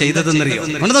എന്താ ചെയ്തതെന്നറിയോ?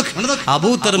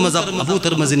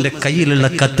 അബൂതർമസിന്റെ കയ്യിലുള്ള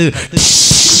കത്ത്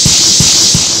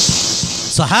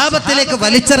സ്വഹാബത്തിലേക്ക്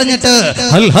വലിച്ചെറിഞ്ഞിട്ട്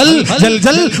ഹൽ ഹൽ ജൽ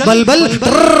ജൽ ബൽ ബൽ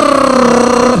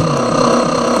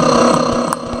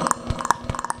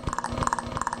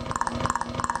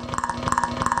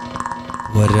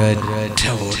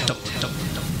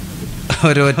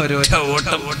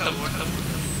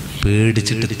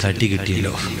പേടിച്ചിട്ട് തടി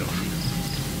കിട്ടിയല്ലോ.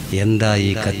 എന്താ ഈ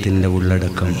കത്തിന്റെ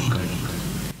ഉള്ളടക്കം?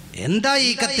 എന്താ ഈ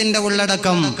കത്തിന്റെ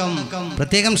ഉള്ളടക്കം?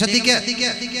 പ്രത്യേകം ശ്രദ്ധിക്കുക.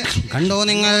 കണ്ടോ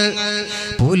നിങ്ങൾ?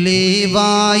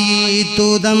 പുലിവായി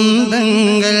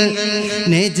തുതന്തങ്ങൾ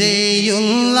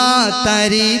നെജയുള്ള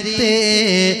തരിത്തേ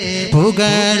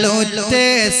പുകളൊറ്റ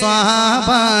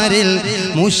സ്വഹാബാരിൽ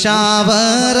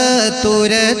മുഷാവറ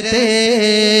തുരത്തേ.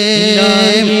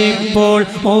 ഇപ്പോൾ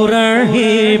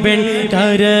മുറഹിബൻ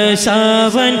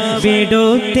തരശാവൻ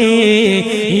വിടുത്തേ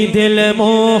ഇതിൽ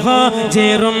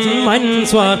മോഹാജറും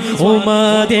മൻസ്വാർ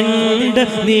ഉമദിണ്ട്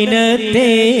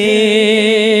നിനത്തേ.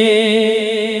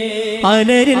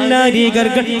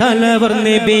 അലരില്ലാരികർകൾ തലവർ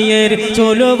നബിയർ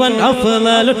ചൊലുവൻ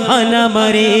അഫ്ളലു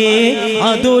അനമരേ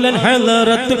അതുലൻ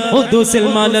ഹളറത്തു ഉദുസിൽ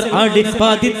മലർ അടി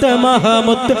പതിത്ത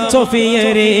മഹമുത്ത്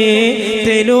സോഫിയരേ.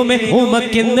 തെലുമെ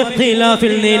ഉമക്കിന്ന്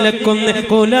ഖിലാഫിൽ നിലക്കുന്ന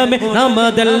കുലമെ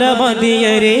നമദല്ല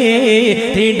മദിയരേ.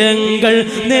 തിടങ്ങൾ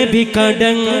നബി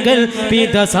കടങ്ങൾ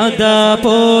പിത സദാ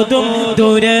പോതും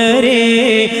ദുരരേ.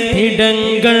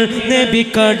 തിടങ്ങൾ നബി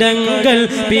കടങ്ങൾ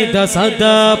പിത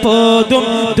സദാ പോതും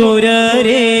ദുര.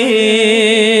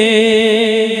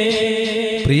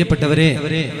 പ്രിയപ്പെട്ടവരെ,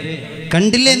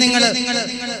 കണ്ടില്ലേ നിങ്ങൾ?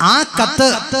 ആ കത്ത്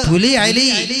പുലി അലി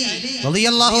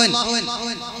റളിയല്ലാഹു അൻഹു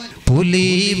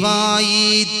പുലിവായി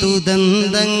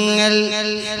തുദന്തങ്ങൾ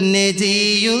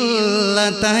നെജിയുള്ള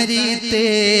തരിത്തേ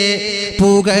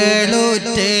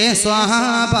പുകളുറ്റേ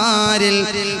സ്വഹാബാരിൽ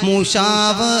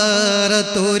മുഷാവറത്തുരത്തേ.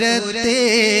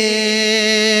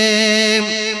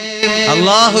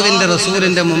 അള്ളാഹുവിന്റെ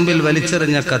റസൂലിന്റെ മുമ്പിൽ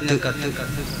വലിച്ചെറിഞ്ഞ കത്ത്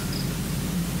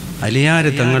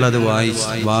അലിയാര് തങ്ങളത്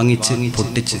വാങ്ങിച്ച്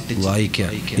പൊട്ടിച്ച് വായിക്കുക.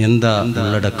 എന്താ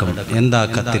ഉള്ളടക്കം? എന്താ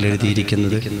കത്തിൽ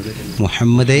എഴുതിയിരിക്കുന്നത്?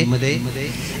 മുഹമ്മദേ,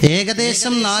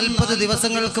 ഏകദേശം 40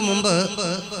 ദിവസങ്ങൾക്ക് മുമ്പ്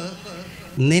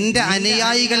നിന്റെ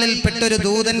അനുയായികളിൽ പെട്ടൊരു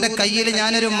ദൂതന്റെ കയ്യിൽ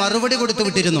ഞാനൊരു മറുപടി കൊടുത്തു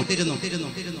വിട്ടിരുന്നു.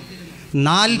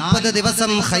 40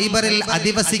 ദിവസം ഖൈബറിൽ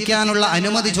അധിവസിക്കാനുള്ള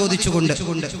അനുമതി ചോദിച്ചുകൊണ്ട്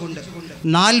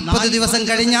 40 ദിവസം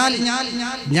കഴിഞ്ഞാൽ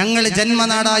ഞങ്ങൾ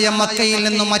ജന്മനാടായ മക്കയിൽ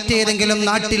നിന്നും മറ്റേതെങ്കിലും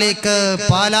നാട്ടിലേക്ക്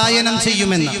പലായനം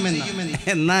ചെയ്യുമെന്ന്.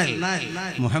 എന്നാൽ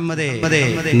മുഹമ്മദേ,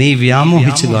 നീ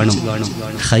വ്യാമോഹിച്ചു കാണും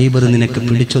ഖൈബർ നിനക്ക്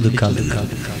പിടിച്ചൊതുക്കാമെന്ന്,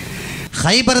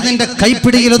 ഖൈബർ നിന്റെ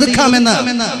കൈപ്പിടിയിൽ ഒതുക്കാമെന്ന്.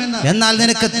 എന്നാൽ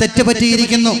നിനക്ക്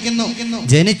തെറ്റുപറ്റിയിരിക്കുന്നു.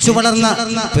 ജനിച്ചു വളർന്ന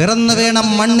പിറന്നു വീണ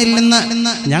മണ്ണിൽ നിന്ന്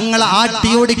ഞങ്ങൾ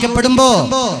ആട്ടിയോടിക്കപ്പെടുമ്പോ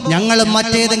ഞങ്ങൾ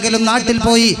മറ്റേതെങ്കിലും നാട്ടിൽ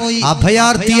പോയി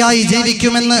അഭയാർത്ഥിയായി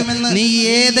ജീവിക്കുമെന്ന് നീ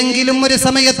ഏതെങ്കിലും ഒരു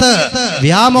സമയത്ത്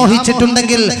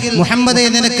വ്യാമോഹിച്ചിട്ടുണ്ടെങ്കിൽ മുഹമ്മദേ,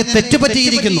 നിനക്ക്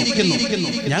തെറ്റുപറ്റിയിരിക്കുന്നു.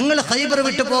 ഞങ്ങൾ ഖൈബർ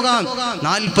വിട്ടു പോകാം.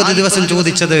 40 ദിവസം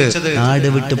ചോദിച്ചത് നാട്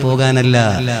വിട്ടു പോകാനല്ല,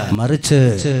 മറിച്ച്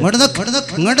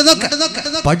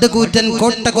പടുകൂറ്റൻ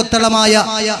കോട്ടകൊത്തളമായ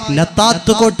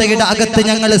നത്താത്ത് കോട്ടയുടെ അകത്ത്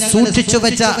ഞങ്ങൾ സൂക്ഷിച്ചു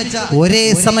വെച്ച ഒരേ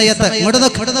സമയത്ത്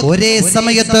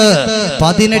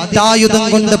 18 ആയുധം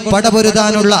കൊണ്ട്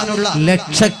പടപൊരുതാനുള്ള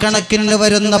ലക്ഷക്കണക്കിന്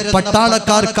വരുന്ന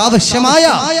പട്ടാളക്കാർക്ക് ആവശ്യമായ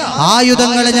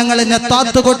ആയുധങ്ങൾ ഞങ്ങൾ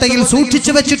നത്താത്ത് കോട്ടയിൽ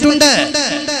സൂക്ഷിച്ചു വെച്ചിട്ടുണ്ട്.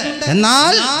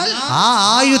 എന്നാൽ ആ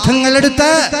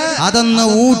ആയുധങ്ങളെടുത്ത് അതൊന്ന്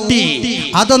ഊട്ടി,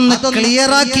 അതൊന്ന്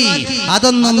ക്ലിയറാക്കി,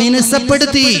 അതൊന്ന്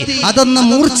മിനുസപ്പെടുത്തി, അതൊന്ന്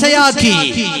മൂർച്ചയാക്കി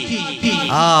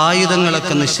ആ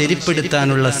ആയുധങ്ങളൊക്കെ ഒന്ന്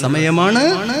ശരിപ്പെടുത്താനുള്ള സമയമാണ്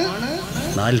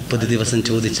 40 ദിവസം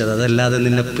ചോദിച്ചത്. അതല്ലാതെ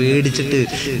നിന്നെ പേടിച്ചിട്ട്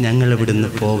ഞങ്ങൾ ഇവിടുന്ന്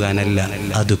പോകാനല്ല.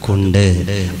 അതുകൊണ്ട്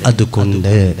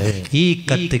ഈ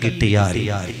കത്ത് കിട്ടിയാൽ,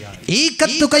 ഈ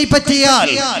കത്ത് കൈപ്പറ്റിയാൽ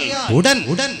ഉടൻ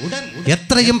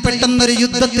എത്രയും പെട്ടെന്നൊരു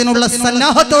യുദ്ധത്തിനുള്ള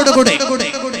സന്നാഹത്തോടുകൂടി,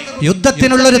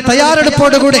 യുദ്ധത്തിനുള്ള ഒരു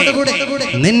തയ്യാറെടുപ്പോടുകൂടി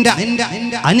നിന്റെ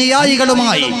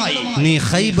അനുയായികളുമായി നീ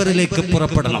ഖൈബറിലേക്ക്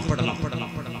പുറപ്പെടണം.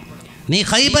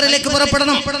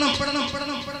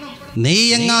 നീ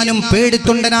എങ്ങാനും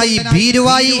പേടിത്തൊണ്ടനായി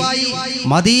ഭീരുവായി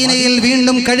മദീനയിൽ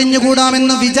വീണ്ടും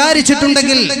കഴിഞ്ഞുകൂടാമെന്ന്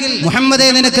വിചാരിച്ചിട്ടുണ്ടെങ്കിൽ മുഹമ്മദേ,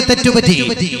 നിനക്ക് തെറ്റുപറ്റി.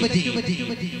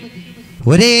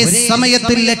 ഒരേ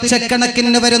സമയത്തിൽ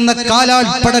ലക്ഷക്കണക്കിന് വരുന്ന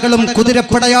കാലാൾപ്പടകളും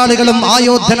കുതിരപ്പടയാളികളും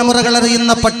ആയോധനമുറകൾ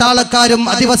അറിയുന്ന പട്ടാളക്കാരും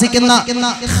അധിവസിക്കുന്ന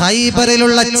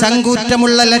ഖൈബറിലുള്ള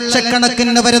ചങ്കൂറ്റമുള്ള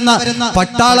ലക്ഷക്കണക്കിന് വരുന്ന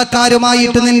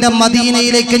പട്ടാളക്കാരുമായിട്ട് നിന്റെ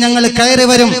മദീനയിലേക്ക് ഞങ്ങൾ കയറി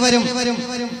വരും.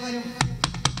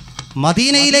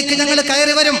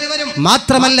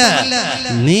 മാത്രമല്ല,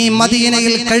 നീ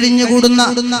മദീനയിൽ കഴിഞ്ഞുകൂടുന്ന,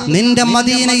 നിന്റെ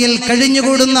മദീനയിൽ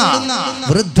കഴിഞ്ഞുകൂടുന്ന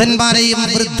വൃദ്ധന്മാരെയും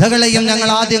വൃദ്ധകളെയും ഞങ്ങൾ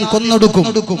ആദ്യം കൊന്നൊടുക്കും.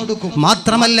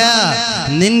 മാത്രമല്ല,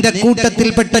 നിന്റെ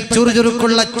കൂട്ടത്തിൽപ്പെട്ട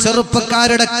ചുറുചുറുക്കുള്ള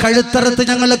ചെറുപ്പക്കാരുടെ കഴുത്തറുത്ത്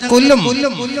ഞങ്ങൾ കൊല്ലും.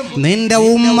 നിന്റെ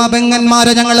ഉമ്മ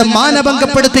പെങ്ങന്മാരെ ഞങ്ങൾ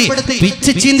മാനഭംഗപ്പെടുത്തി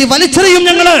പിച്ച് ചീന്തി വലിച്ചെറിയും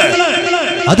ഞങ്ങള്.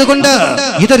 അതുകൊണ്ട്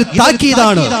ഇതൊരു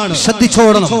താക്കീതാണ്.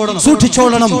 ശ്രദ്ധിച്ചോളണം,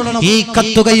 സൂക്ഷിച്ചോളണം. ഈ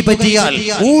കത്ത് കൈപ്പറ്റിയാൽ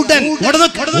ഉടൻ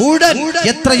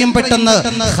എത്രയും പെട്ടെന്ന്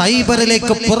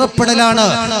ഖൈബറിലേക്ക് പുറപ്പെടലാണ്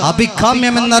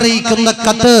അഭികാമ്യമെന്നറിയിക്കുന്ന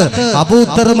കത്ത് അബൂ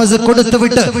തർമസ്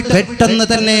കൊടുത്തുവിട്ട് പെട്ടെന്ന്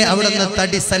തന്നെ അവിടുന്ന്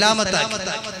തടി സലാമത്താക്കി.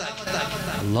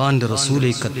 അള്ളാന്റെ റസൂലെ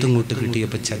കത്തിങ്ങോട്ട്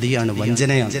കിട്ടിയപ്പോൾ ചതിയാണ്,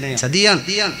 ചതിയാണ്.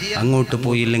 അങ്ങോട്ട്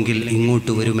പോയില്ലെങ്കിൽ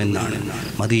ഇങ്ങോട്ട് വരുമെന്നാണ്.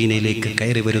 മദീനയിലേക്ക്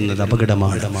കയറി വരുന്നത്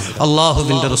അപകടമാണ്.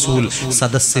 അള്ളാഹുവിന്റെ റസൂൽ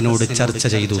സദസ്സിനോട് ചർച്ച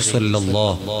ചെയ്തു.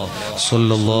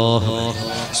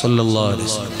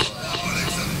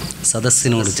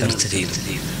 സദസ്സിനോട് ചർച്ച ചെയ്തു.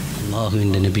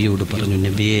 അള്ളാഹുവിന്റെ നബിയോട് പറഞ്ഞു,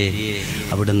 നബിയെ,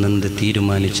 അവിടെ നിന്ന്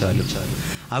തീരുമാനിച്ചാലും,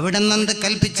 അവിടെ നിന്ന്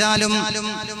കൽപ്പിച്ചാലും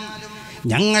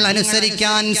ഞങ്ങൾ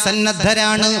അനുസരിക്കാൻ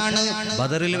സന്നദ്ധരാണ്.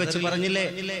 ബദറിൽ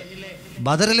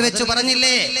വെച്ച്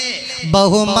പറഞ്ഞില്ലേ,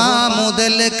 ബഹുമാ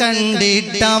മുതൽ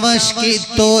കണ്ടിട്ടവഷ്കിത്തോർ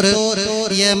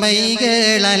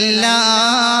യമൈകളല്ല,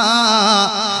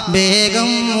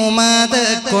 വേഗം ഉമത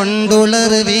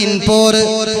കൊണ്ടുളർവീൻ പോർ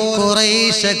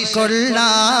ഖുറൈശക്കൊള്ള.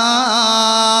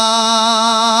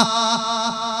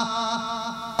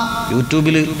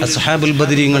 യൂട്യൂബിൽ അസ്ഹാബുൽ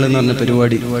ബദരീങ്ങൾ എന്ന് പറഞ്ഞ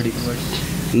പരിപാടി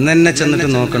ഇന്നെ ചെന്നിട്ട്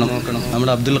നോക്കണം.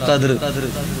 നമ്മുടെ അബ്ദുൽ ഖാദർ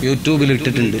യൂട്യൂബിൽ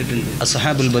ഇട്ടിട്ടുണ്ട്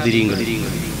അസ്ഹാബുൽ ബദരീങ്ങൾ.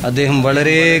 അദ്ദേഹം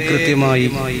വളരെ കൃത്യമായി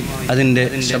അതിൻ്റെ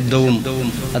ശബ്ദവും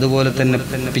അതുപോലെ തന്നെ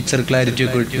പിക്ചർ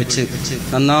ക്ലാരിറ്റിയൊക്കെ വെച്ച്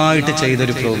നന്നായിട്ട്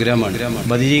ചെയ്തൊരു പ്രോഗ്രാമാണ്.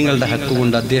 ബദരീങ്ങളുടെ ഹക്ക്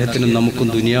കൊണ്ട് അദ്ദേഹത്തിനും നമുക്കും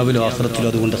ദുനിയാവിലും ആഖിറത്തിലും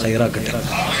അതുകൊണ്ട് ഖൈറാക്കട്ടെ.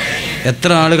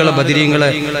 എത്ര ആളുകളെ ബദരീങ്ങളെ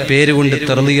പേര് കൊണ്ട്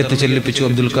തർളിയത്ത് ചൊല്ലിപ്പിച്ചു.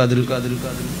 അബ്ദുൽ ഖാദിർ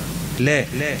അല്ലേ,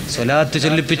 സ്വലാത്ത്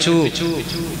ചൊല്ലിപ്പിച്ചു.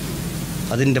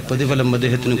 അതിന്റെ പ്രതിഫലം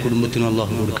അദ്ദേഹത്തിനും കുടുംബത്തിനും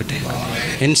അള്ളാഹു കൊടുക്കട്ടെ.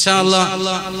 ഇൻഷാ അല്ലാഹ്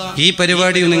ഈ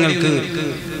പരിപാടിയും നിങ്ങൾക്ക്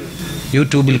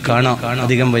യൂട്യൂബിൽ കാണാം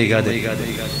അധികം വൈകാതെ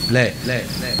അല്ലേ.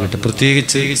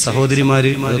 പ്രത്യേകിച്ച്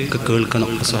സഹോദരിമാര് അതൊക്കെ കേൾക്കണം.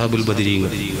 അസ്ഹാബുൽ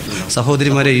ബദരീങ്ങൾ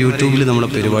സഹോദരിമാരെ, യൂട്യൂബിൽ നമ്മളെ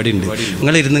പരിപാടി ഉണ്ട്.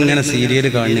 നിങ്ങൾ ഇരുന്നിങ്ങനെ സീരിയൽ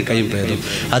കാണുന്നേക്കായും പേരും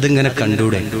അതിങ്ങനെ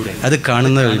കണ്ടൂടെ? അത്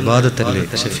കാണുന്ന ഇബാദത്തല്ലേ.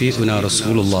 ഷഫീഉനാ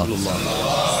റസൂലുള്ളാഹ്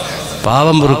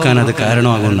പാവം പൊറുക്കാൻ അത്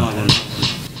കാരണമാകുന്നു.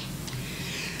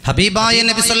 ഹബീബായ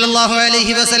നബി സല്ലല്ലാഹു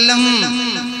അലൈഹി വസല്ലം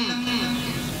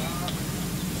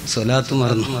സ്വലാത്ത്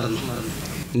മറന്നു.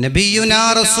 നബിയുനാ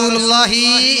റസൂലുള്ളാഹി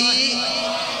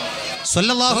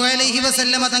സ്വല്ലല്ലാഹു അലൈഹി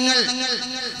വസല്ലം തങ്ങൾ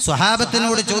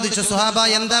സ്വഹാബത്തിനോട് ചോദിച്ചു, സ്വഹാബ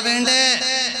എന്താ വേണ്ടേ?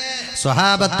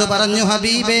 സ്വഹാബത്ത് പറഞ്ഞു,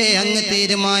 ഹബീബേ അങ്ങ്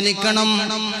തീരുമാനിക്കണം,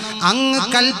 അങ്ങ്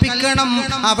കൽപ്പിക്കണം,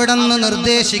 അവിടുന്ന്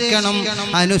നിർദ്ദേശിക്കണം,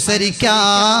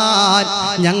 അനുസരിക്കാൻ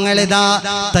ഞങ്ങളിതാ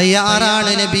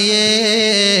തയ്യാറാണ് നബിയേ,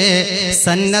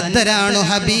 സന്നദ്ധരാണ്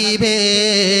ഹബീബേ.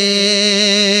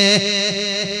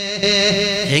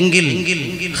 എങ്കിൽ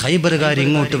ഖൈബറുകാർ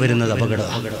ഇങ്ങോട്ട് വരുന്നത് അപകടം.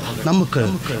 നമുക്ക്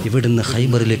ഇവിടുന്ന്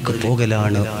ഖൈബറിലേക്ക്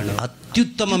പോകലാണ്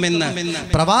അത്യുത്തമമെന്ന്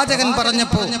പ്രവാചകൻ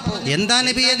പറഞ്ഞപ്പോ എന്താ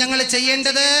നബിയെ ഞങ്ങൾ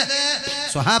ചെയ്യേണ്ടത്?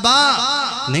 സ്വഹാബ,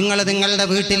 നിങ്ങൾ നിങ്ങളുടെ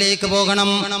വീട്ടിലേക്ക് പോകണം.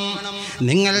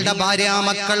 നിങ്ങളുടെ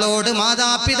ഭാര്യാമക്കളോട്,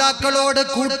 മാതാപിതാക്കളോട്,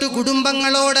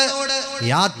 കൂട്ടുകുടുംബങ്ങളോട്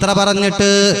യാത്ര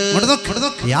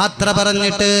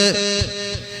പറഞ്ഞിട്ട്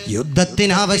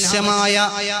യുദ്ധത്തിനാവശ്യമായ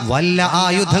വല്ല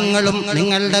ആയുധങ്ങളും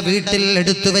നിങ്ങളുടെ വീട്ടിൽ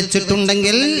എടുത്തു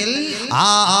വെച്ചിട്ടുണ്ടെങ്കിൽ ആ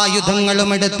ആയുധങ്ങളും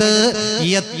എടുത്ത്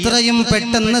എത്രയും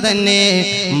പെട്ടെന്ന് തന്നെ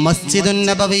മസ്ജിദുൻ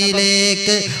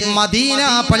നബവിയിലേക്ക്, മദീന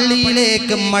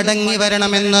പള്ളിയിലേക്ക്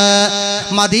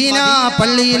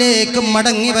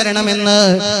മടങ്ങി വരണമെന്ന്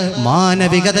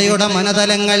മാനവികതയുടെ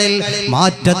മനതലങ്ങളിൽ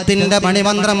മാറ്റത്തിന്റെ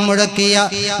മണിമന്ത്രം മുഴക്കിയ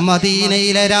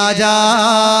മദീനയിലെ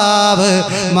രാജാവ്,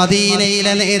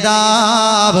 മദീനയിലെ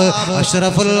നേതാവ്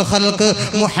അഷ്റഫുൽ ഖൽഖ്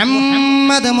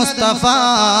മുഹമ്മദ് മുസ്തഫ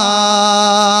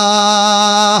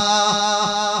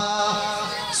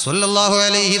സല്ലല്ലാഹു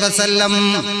അലൈഹി വസല്ലം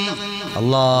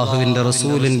അള്ളാഹുവിന്റെ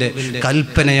റസൂലിന്റെ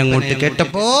കൽപ്പന അങ്ങോട്ട്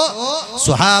കേട്ടപ്പോ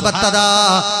സ്വഹാബത്തദാ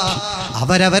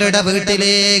അവരവരുടെ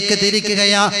വീട്ടിലേക്ക്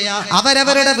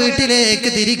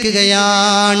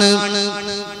തിരിക്കുകയാണ്.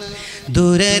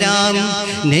 ദുരരാം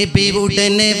നബി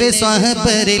ഉടനെ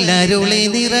സ്വഹബരിൽ അരുളി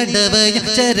നിറടവയ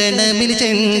ചരണമിൽ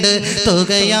ചെണ്ട്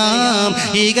തുകയാം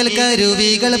ഈകൾ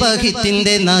കരുവികൾ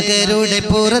വഹിത്തിന്റെ നഗരുടെ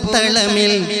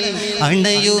പുറത്തളമിൽ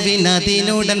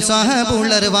അണയുവിനതിനുടൻ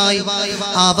സ്വഹബുളർവായി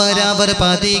അവരവർ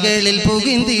പതികളിൽ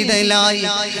പുകിന്തിടലായി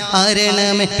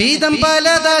അരണമെ പീതം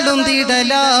പലതളും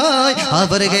തിടലായി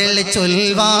അവർകളെ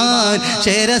ചൊൽവാൻ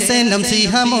ശരസനം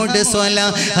സിംഹമോട് സ്വല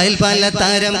അയൽ പല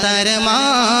തരമാ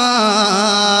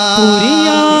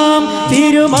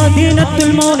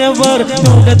തിരുമദീനത്തുൽ മുനവ്വർ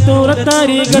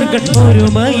തുറത്താരികൾ ഒരു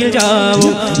മൈൽ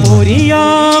ജാവും.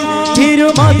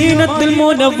 തിരുമദീനത്തുൽ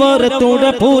മുനവ്വർ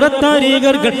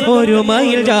പുറത്താരികൾ ഒരു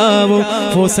മൈൽ ജാവും.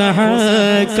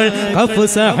 ഫുസഹകൾ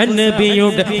കഫ്സഹൻ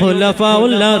നബിയുടെ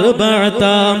ഖുലഫാഉൽ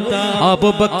അർബഅതാം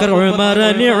അബൂബക്കർ ഉമർ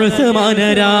ഉസ്മാൻ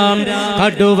രാം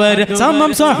കടുവർ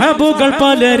സമം സ്വഹബുകൾ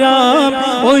പലരാം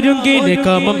ഒരുങ്ങിന്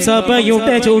കമം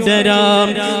സഭയുടെ ചുടരാം.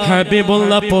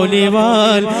 ഹബീബുള്ള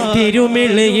പൊലിവാൽ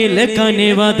തിരുമിളിയിലെ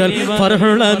കനിവതൽ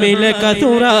ഫർഹുളമിലെ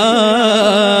കതുറ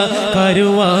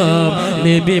കരുവാം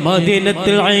നബി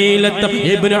മദീനത്തിൽ ഐലത്ത്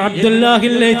ഇബ്നു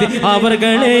അബ്ദുല്ലാഹില്ലതി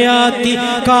അവർകളെയാക്കി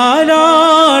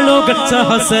കാലാളുകൾ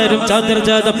സഹസരും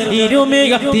ചതുർജതം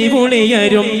ഇരുമേക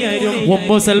തിവുളിയരും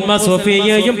ഉമ്മു സൽമ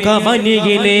സോഫിയയും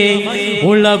കമനിയിലെ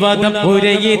ഉള്ളവദം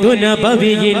ഉരയിദു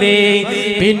നബവിയിലെ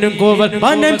പിന്നും കോവൽ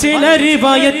പനം ചില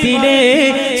റിവായത്തിലെ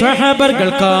സ്വഹബർകൾ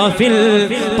കാഫിൽ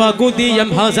പകുതിയം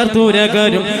ഹസർ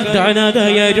തുരകരും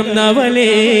ധനദയരും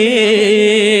നവലേ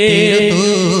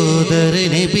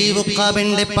നബി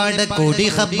ഉഖബന്റെ പടക്കൊടി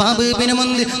ഖബ്ബാബ് ബിൻ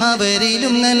മുൻദിർ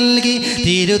അവരിലും നൽകി.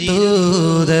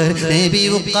 തിരുതൂദർ നബി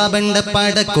ഉഖബന്റെ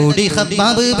പടക്കൊടി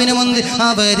ഖബ്ബാബ് ബിൻ മുൻദിർ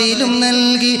അവരിലും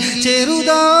നൽകി.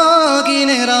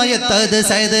 ചെറുതാകിനറായത്തത്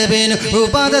സൈദ് ബിൻ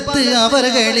ഉബാദത്ത്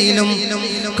അവർകളിലും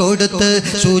കൊടുത്ത്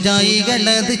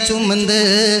ശുജായികളത് ചുമന്ത്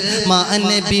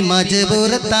മാനബി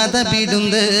മജബൂറത്താത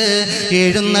വിടുന്നത്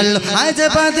എഴുന്നള്ളും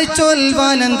അജബത്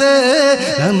ചൊൽവാനന്ത്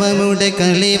നമ്മുടെ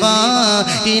കളിവാ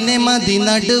ഇനെ മതി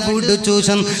നടുവുടു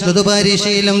ചൂഷം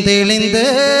പരിശീലം തെളിന്ത്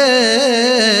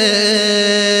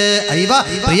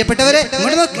പ്രിയപ്പെട്ടവരെ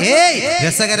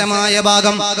രസകരമായ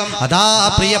ഭാഗം അതാ.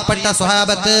 പ്രിയപ്പെട്ട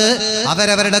സ്വഹാബത്ത്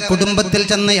അവരവരുടെ കുടുംബത്തിൽ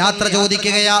ചെന്ന് യാത്ര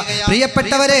ചോദിക്കുകയാ.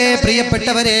 പ്രിയപ്പെട്ടവരെ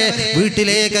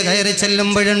വീട്ടിലേക്ക് കയറി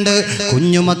ചെല്ലുമ്പോഴുണ്ട്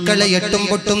കുഞ്ഞുമക്കള് എട്ടും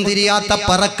പൊട്ടും തിരിയാത്ത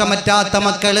പറക്കമറ്റാത്ത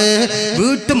മക്കള്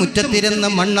വീട്ടുമുറ്റത്തിരുന്ന്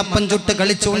മണ്ണപ്പം ചുട്ട്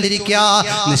കളിച്ചുകൊണ്ടിരിക്കുക.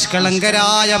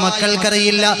 നിഷ്കളങ്കരായ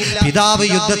മക്കൾക്കറിയില്ല പിതാവ്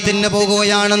യുദ്ധത്തിന്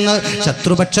പോകുകയാണെന്ന്.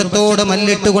 ശത്രുപക്ഷത്തോട്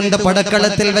മല്ലിട്ടുകൊണ്ട്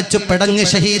പടക്കളത്തിൽ വെച്ച് പെടഞ്ഞ്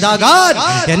ഷഹീദാകാൻ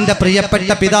എന്റെ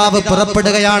പ്രിയപ്പെട്ട പിതാവ്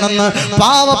പുറപ്പെടുകയാണെന്ന്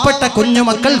പാവപ്പെട്ട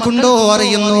കുഞ്ഞുമക്കൾക്കുണ്ടോ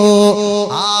അറിയുന്നു.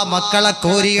 ആ മക്കളെ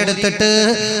കോരിയെടുത്തിട്ട്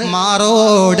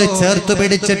മാറോട് ചേർത്ത്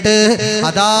പിടിച്ചിട്ട്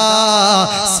അതാ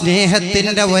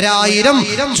സ്നേഹത്തിന്റെ 1000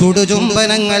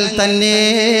 ചുടുചുംബനങ്ങൾ തന്നെ.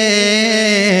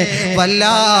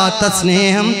 വല്ലാത്ത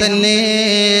സ്നേഹം തന്നെ.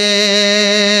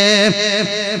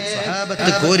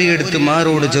 കോരിയെടുത്ത്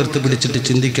മാറോട് ചേർത്ത് പിടിച്ചിട്ട്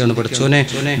ചിന്തിക്കാണ്, പഠിച്ചോനെ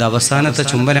ഇത് അവസാനത്തെ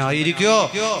ചുംബനായിരിക്കോ?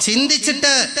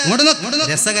 ചിന്തിച്ചിട്ട്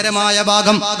രസകരമായ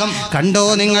ഭാഗം കണ്ടോ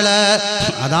നിങ്ങള്?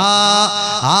 അതാ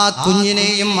ആ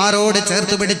കുഞ്ഞിനെയും മാറോട്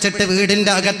ചേർത്ത് പിടിച്ചിട്ട്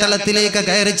വീടിന്റെ അകത്തളത്തിലേക്ക്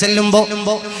കയറി ചെല്ലുമ്പോ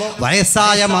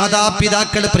വയസ്സായ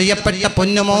മാതാപിതാക്കൾ പ്രിയപ്പെട്ട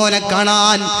പൊന്നുമോനെ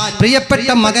കാണാൻ പ്രിയപ്പെട്ട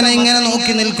മകനെ ഇങ്ങനെ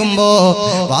നോക്കി നിൽക്കുമ്പോ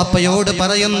വാപ്പയോട്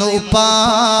പറയുന്നു, ഉപ്പാ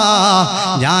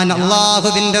ഞാൻ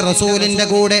അള്ളാഹുവിന്റെ റസൂലിന്റെ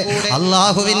കൂടെ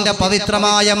അള്ളാഹുവിന്റെ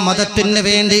പവിത്രമായ മതത്തിന്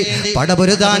വേണ്ടി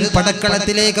പടപൊരുതാൻ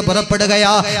പടക്കളത്തിലേക്ക്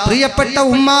പുറപ്പെടുകയാ. പ്രിയപ്പെട്ട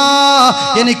ഉമ്മ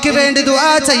എനിക്ക് വേണ്ടി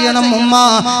ദുആ ചെയ്യണം ഉമ്മ.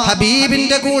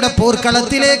 ഹബീബിന്റെ കൂടെ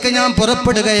പോർക്കളത്തിലേക്ക് ഞാൻ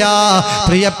പുറപ്പെടുകയാ.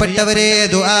 പ്രിയപ്പെട്ടവരെ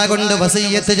ദുആ കൊണ്ട്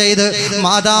വസിയ്യത്ത് ചെയ്ത്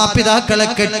മാതാപിതാക്കളെ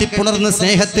കെട്ടിപ്പുണർന്ന്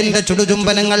സ്നേഹത്തിന്റെ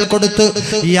ചുടുചുംബനങ്ങൾ കൊടുത്ത്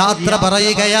യാത്ര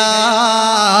പറയുകയാ.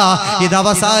 ഇത്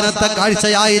അവസാനത്തെ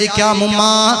കാഴ്ചയായിരിക്കാം ഉമ്മ.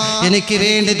 എനിക്ക്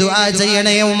വേണ്ടി ദുആ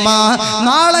ചെയ്യണേ ഉമ്മ.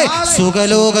 നാളെ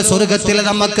സുഖലോക സ്വർഗത്തിൽ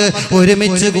നമുക്ക്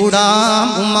ഒരുമിച്ച് കൂടാം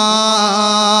ഉമ്മ.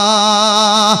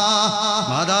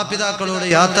 മാതാപിതാക്കളോട്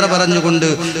യാത്ര പറഞ്ഞുകൊണ്ട്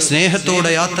സ്നേഹത്തോടെ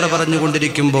യാത്ര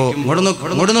പറഞ്ഞുകൊണ്ടിരിക്കുമ്പോ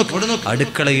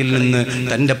അടുക്കളയിൽ നിന്ന്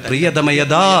തന്റെ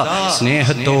പ്രിയതമയതാ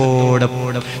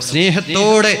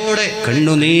സ്നേഹത്തോടെ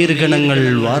കണ്ണുനീർഗണങ്ങൾ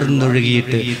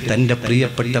വാർന്നൊഴുകിയിട്ട് തന്റെ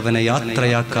പ്രിയപ്പെട്ടവനെ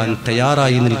യാത്രയാക്കാൻ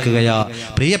തയ്യാറായി നിൽക്കുകയാ.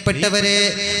 പ്രിയപ്പെട്ടവരെ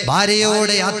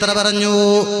ഭാര്യയോട് യാത്ര പറഞ്ഞു,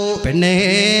 പെണ്ണേ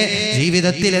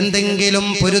ജീവിതത്തിൽ എന്തെങ്കിലും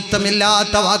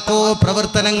പൊരുത്തമില്ലാത്ത വാക്കോ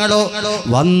പ്രവർത്തനങ്ങളോ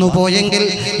വന്നുപോയെങ്കിൽ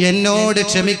എന്നോട്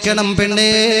ക്ഷമിക്കണം പെണ്ണേ,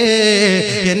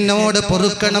 എന്നോട്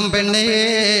പൊറുക്കണം പെണ്ണേ.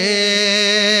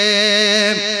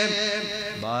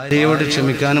 ഭാര്യയോട്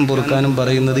ക്ഷമിക്കാനും പൊറുക്കാനും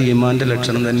പറയുന്നത് ഈമാന്റെ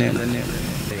ലക്ഷണം തന്നെയാണ്.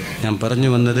 ഞാൻ പറഞ്ഞു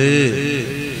വന്നത്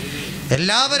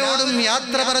എല്ലാവരോടും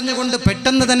യാത്ര പറഞ്ഞുകൊണ്ട്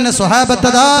പെട്ടെന്ന് തന്നെ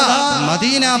സ്വഹാബത്തതാ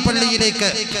മദീന പള്ളിയിലേക്ക്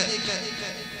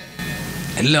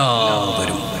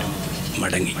എല്ലാവരും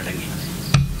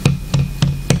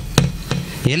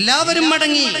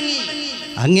മടങ്ങി.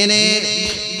 അങ്ങനെ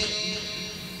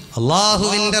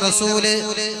അല്ലാഹുവിന്റെ റസൂല്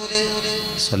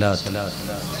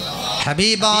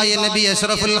ഹബീബായ നബി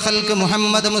അഷ്റഫുൽ ഖൽഖ്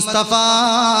മുഹമ്മദ് മുസ്തഫ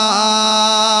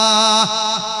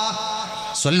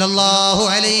സല്ലല്ലാഹു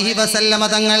അലൈഹി വസല്ലമ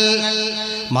തങ്ങൾ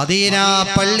മദീന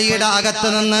പള്ളിയുടെ അകത്ത്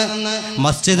നിന്ന്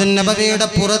മസ്ജിദുൻ നബവിയുടെ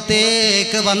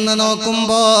പുറത്തേക്ക് വന്ന്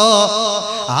നോക്കുമ്പോ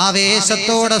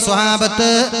ആവേശത്തോടെ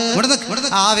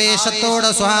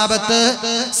സ്വഹാബത്ത്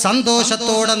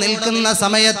സന്തോഷത്തോടെ നിൽക്കുന്ന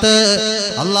സമയത്ത്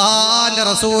അല്ലാഹുവിന്റെ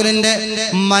റസൂലിന്റെ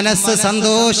മനസ്സ്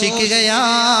സന്തോഷിക്കുകയാ.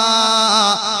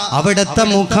 അവിടുത്തെ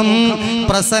മുഖം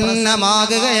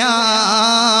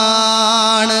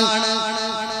പ്രസന്നമാകുകയാണ്.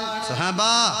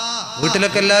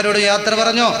 വീട്ടിലൊക്കെ എല്ലാവരോടും യാത്ര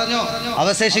പറഞ്ഞോ?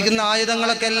 അവശേഷിക്കുന്ന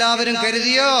ആയുധങ്ങളൊക്കെ എല്ലാവരും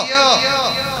കരുതി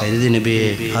നബിയെ?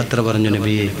 യാത്ര പറഞ്ഞു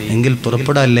നബിയെ. എങ്കിൽ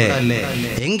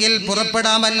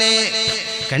പുറപ്പെടാമല്ലേ?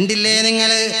 കണ്ടില്ലേ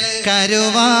നിങ്ങൾ?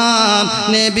 കരുവാം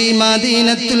നബി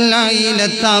മദീനത്തുൽ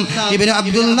ഇബ്നു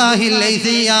അബ്ദുല്ലാഹിൽ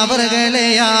ലൈസി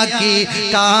അവറുകളെയാക്കി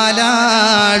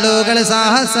കാലാളുകൾ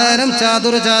സഹസ്രം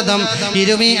ചതുർജാതം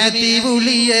 200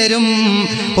 ഉളിയരും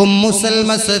ഉമ്മു സൽമ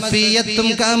സഫിയത്തും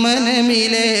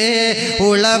കമനമിലെ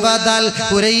ഉളവദൽ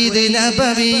ഉരൈദ്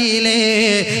നബവിയിലെ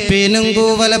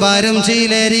പിനുങ്കുവൽ ഭാരം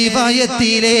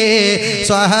ചിലരിവായത്തിലെ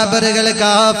സ്വഹാബറുകൾ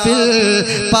കാഫിൽ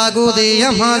പകുതിയ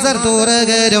ഹസർ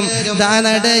തുറക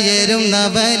ദാനടയരും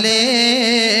നവലേ.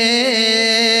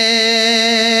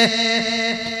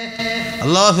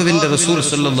 അല്ലാഹുവിന്റെ റസൂൽ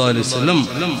സല്ലല്ലാഹു അലൈഹി വസല്ലം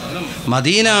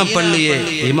മദീന പള്ളിയെ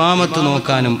ഇമാമത്ത്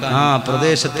നോക്കാനും ആ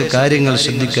പ്രദേശത്തെ കാര്യങ്ങൾ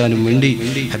ശ്രദ്ധിക്കാനും വേണ്ടി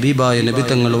ഹബീബായ നബി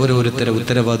തങ്ങൾ ഓരോരുത്തരെ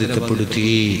ഉത്തരവാദിത്തപ്പെടുത്തി.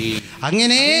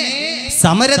 അങ്ങനെ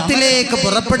സമരത്തിലേക്ക്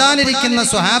പുറപ്പെടാനിരിക്കുന്ന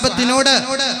സ്വഹാബത്തിനോട്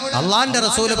അള്ളാന്റെ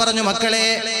റസൂൽ പറഞ്ഞു, മക്കളെ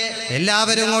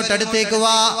എല്ലാവരും ഇങ്ങോട്ട് അടുത്തേക്ക്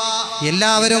വാ,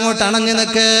 എല്ലാവരും ഇങ്ങോട്ട് അണഞ്ഞു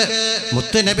നിൽക്ക്.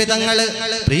 മുത്തുനബി തങ്ങള്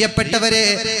പ്രിയപ്പെട്ടവരെ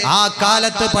ആ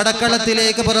കാലത്ത്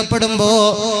പടക്കളത്തിലേക്ക് പുറപ്പെടുമ്പോ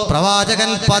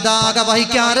പ്രവാചകൻ പതാക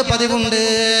വഹിക്കാറ് പതിവുണ്ട്.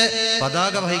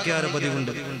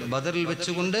 ബദറിൽ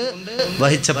വെച്ചുകൊണ്ട്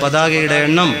വഹിച്ച പതാകയുടെ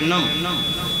എണ്ണം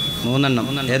 3.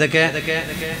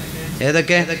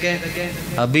 ഏതൊക്കെ?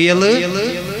 അബിയല്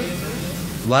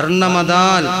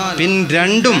വർണ്ണമതാൽ പിൻ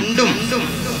 2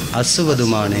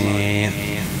 അസ്വദുമാണ്.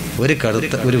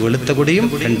 ഒരു വെളുത്ത കൊടിയും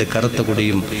 2 കറുത്ത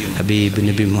കൊടിയും. ഹബീബ്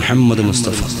നബി മുഹമ്മദ്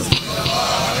മുസ്തഫ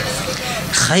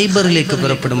ഖൈബറിലേക്ക്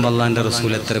പുറപ്പെടുമ്പോൾ അള്ളാന്റെ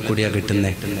റസൂൽ എത്ര കൊടിയാ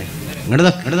കിട്ടുന്നേ?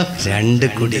 2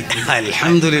 കൊടി.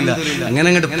 അൽഹംദുലില്ലാ. അങ്ങനെ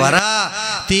അങ്ങോട്ട് പറ.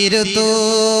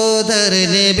 തിരുതൂതർ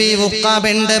നബി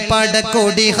ഉഖബന്റെ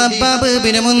പടക്കൊടി ഹബ്ബാബ്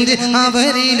ബിൻ മുൻദിർ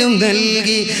അവരിലും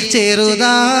നൽകി. ചെറുതാകിനറായത്തത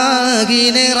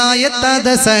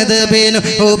സദബിനു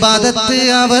ഉബാദത്ത്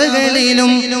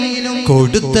അവകളിലും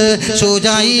കൊടുത്ത്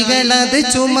ശുജായികളത്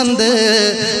ചുമന്ത്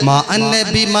മാ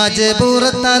നബി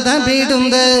മജബൂറത്തത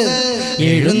വിടുന്നത്.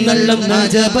 എഴുന്നള്ളം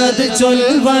നജബത്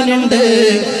ചൊൽവാനുണ്ട്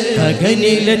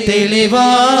കഗനിലെ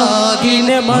തെളിവാകിന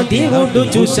മതികൊണ്ടു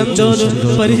ചുഷം ചോദും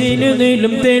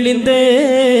പരിശീലനയിലും തെളിന്തേ.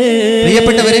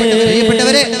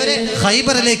 പ്രിയപ്പെട്ടവരെ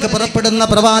ഖൈബറിലേക്ക് പുറപ്പെടുന്ന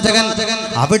പ്രവാചകൻ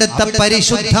അവിടുത്തെ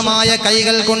പരിശുദ്ധമായ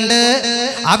കൈകൾ കൊണ്ട്,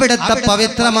 അവിടുത്തെ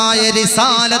പവിത്രമായ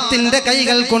റിസാലത്തിന്റെ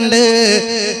കൈകൾ കൊണ്ട്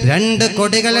 2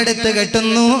 കൊടികളെടുത്ത്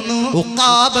കെട്ടുന്നു.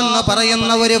 ഉഖാബ് എന്ന്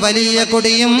പറയുന്ന ഒരു വലിയ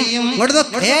കൊടിയും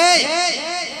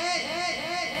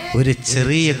ഒരു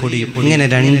ചെറിയ കൊടിയും. ഇങ്ങനെ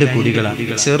 2 കൊടികളാണ്.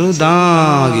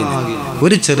 ചെറുതാകി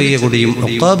ഒരു ചെറിയ കൊടിയും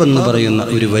ഉഖാബ് എന്ന് പറയുന്ന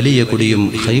ഒരു വലിയ കൊടിയും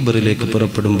ഖൈബറിലേക്ക്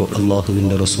പുറപ്പെടുമ്പോൾ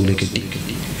അള്ളാഹുവിന്റെ റസൂല് കിട്ടി.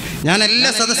 ഞാൻ എല്ലാ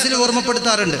സദസ്സിലും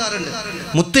ഓർമ്മപ്പെടുത്താറുണ്ട്,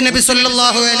 മുത്തുനബി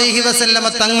സല്ലല്ലാഹു അലൈഹി വസല്ലമ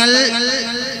തങ്ങൾ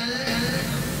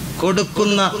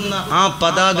കൊടുക്കുന്ന ആ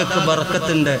പതാകക്ക്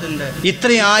ബർക്കത്തുണ്ട്.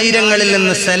 ഇത്രയും ആയിരങ്ങളിൽ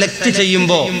നിന്ന് സെലക്ട്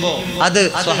ചെയ്യുമ്പോൾ അത്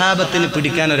സ്വഹാബത്തിന്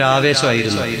പിടിക്കാൻ ഒരു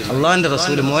ആവേശമായിരുന്നു. അള്ളാഹിന്റെ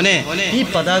റസൂല് മോനെ ഈ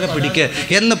പതാക പിടിക്ക്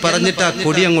എന്ന് പറഞ്ഞിട്ട് ആ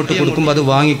കൊടി അങ്ങോട്ട് കൊടുക്കുമ്പോൾ അത്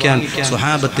വാങ്ങിക്കാൻ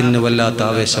സ്വഹാബത്തിന് വല്ലാത്ത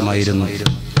ആവേശമായിരുന്നു.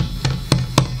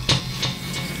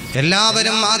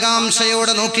 എല്ലാവരും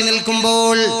ആകാംക്ഷയോടെ നോക്കി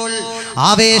നിൽക്കുമ്പോൾ,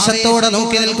 ആവേശത്തോടെ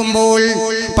നോക്കി നിൽക്കുമ്പോൾ,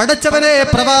 പടച്ചവനെ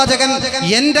പ്രവാചകൻ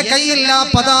എന്റെ കയ്യിൽ ആ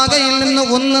പതാകയിൽ നിന്ന്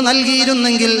 1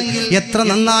 നൽകിയിരുന്നെങ്കിൽ എത്ര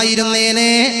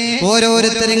നന്നായിരുന്നേനെ.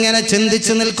 ഓരോരുത്തരിങ്ങനെ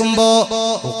ചിന്തിച്ചു നിൽക്കുമ്പോ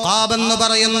ഉഖാബ് എന്ന്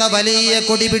പറയുന്ന വലിയ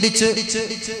കൊടി പിടിച്ച്,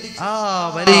 ആ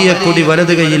വലിയ കൊടി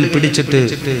വലത് കൈയിൽ പിടിച്ചിട്ട്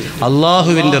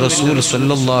അള്ളാഹുവിന്റെ റസൂൽ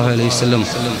സല്ലല്ലാഹു അലൈഹി വസല്ലം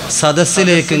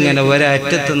സദസ്സിലേക്ക് ഇങ്ങനെ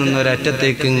ഒരറ്റത്ത് നിന്ന്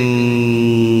ഒരറ്റത്തേക്ക്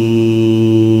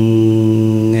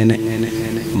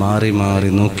മാറി മാറി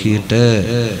നോക്കിയിട്ട്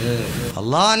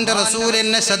അള്ളാന്റെ റസൂൽ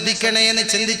എന്നെ ശ്രദ്ധിക്കണേ എന്ന്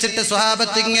ചിന്തിച്ചിട്ട്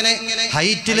സ്വഹാബത്ത് ഇങ്ങനെ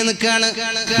ഹൈറ്റിൽ നിൽക്കുകയാണ്.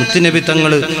 മുത്തുനബി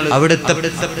തങ്ങള് അവിടുത്തെ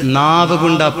നാവ്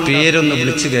കൊണ്ട് ആ പേരൊന്ന്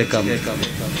വിളിച്ചു കേൾക്കാം.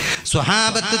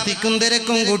 സ്വഹാബത്ത് തിക്കും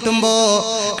തിരക്കും കൂട്ടുമ്പോ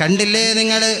കണ്ടില്ലേ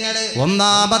നിങ്ങൾ,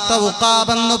 1ാമത്തെ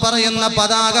ഉഖാബ് എന്ന് പറയുന്ന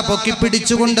പതാക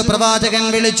പൊക്കിപ്പിടിച്ചുകൊണ്ട് പ്രവാചകൻ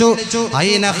വിളിച്ചു,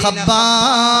 ഐന ഖബ്ബാബ്,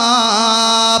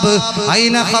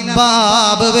 ഐന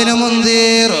ഖബ്ബാബ് ബിൻ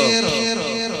മുൻദിർ.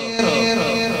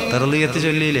 തർളിയത്ത്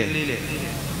ചൊല്ലിയില്ലേ,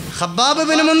 ഖബ്ബാബ്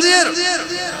ബിൻ മുൻദിർ.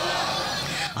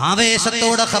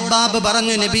 ആവേശത്തോടെ ഖബ്ബാബ്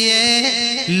പറഞ്ഞു, നബിയേ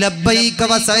ലബ്ബൈക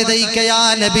വസഅദൈക യാ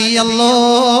നബിയല്ലാഹ്.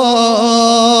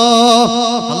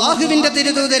 അല്ലാഹുവിന്റെ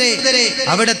തിരുദൂതരെ,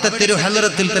 അവിടുത്തെ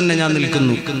തിരുഹലറത്തിൽ തന്നെ ഞാൻ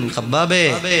നിൽക്കുന്നു. ഖബ്ബാബേ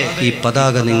ഈ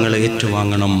പതാക നിങ്ങൾ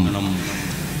ഏറ്റുവാങ്ങണം.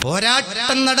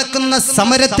 പോരാട്ടം നടക്കുന്ന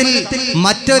സമരത്തിൽ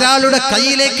മറ്റൊരാളുടെ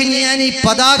കയ്യിലേക്ക് ഞാൻ ഈ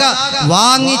പതാക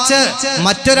വാങ്ങിച്ച്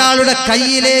മറ്റൊരാളുടെ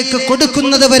കയ്യിലേക്ക്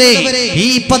കൊടുക്കുന്നത് വരെ ഈ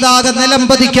പതാക നിലം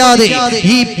പതിക്കാതെ,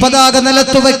 ഈ പതാക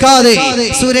നിലത്തു വെക്കാതെ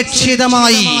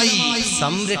സുരക്ഷിതമായി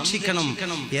സംരക്ഷിക്കണം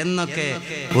എന്നൊക്കെ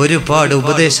ഒരുപാട്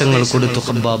ഉപദേശങ്ങൾ കൊടുത്തു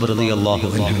ഖബ്ബാബ് റളിയല്ലാഹു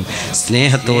അൻഹു.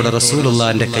 സ്നേഹത്തോടെ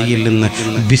റസൂലുള്ളാഹിന്റെ കയ്യിൽ നിന്ന്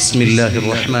ബിസ്മില്ലാഹിർ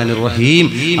റഹ്മാനിർ റഹീം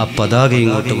ആ പതാക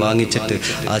ഇങ്ങോട്ട് വാങ്ങിച്ചിട്ട്,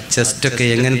 ആ ചെസ്റ്റൊക്കെ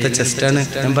എങ്ങനത്തെ ചെസ്റ്റാണ്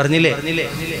ഞാൻ പറഞ്ഞില്ലേ,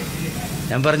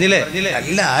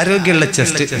 നല്ല ആരോഗ്യമുള്ള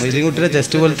ചെസ്റ്റ്, മൊയ്തീൻകുട്ടിയുടെ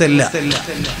ചെസ്റ്റ് പോലത്തെ അല്ല,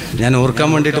 ഞാൻ ഓർക്കാൻ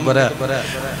വേണ്ടിയിട്ട് പറയാം.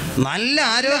 നല്ല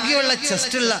ആരോഗ്യമുള്ള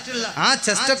ചെസ്റ്റുള്ള ആ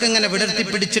ചെസ്റ്റൊക്കെ ഇങ്ങനെ വിടർത്തി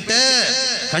പിടിച്ചിട്ട്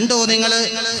കണ്ടോ നിങ്ങൾ,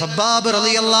 ഖബ്ബാബ്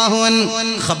റളിയല്ലാഹു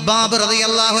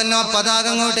അൻഹു ആ പതാക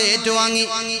അങ്ങോട്ട് ഏറ്റുവാങ്ങി.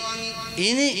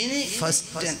 ഇനി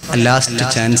ഫസ്റ്റ് ലാസ്റ്റ്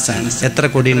ചാൻസ് ആണ്. എത്ര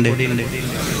കൊടിയുണ്ട്?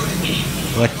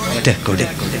 ഒറ്റ കൊടി,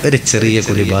 ഒരു ചെറിയ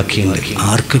കൊടി ബാക്കിയുണ്ട്.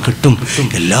 ആർക്ക് കിട്ടും?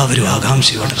 എല്ലാവരും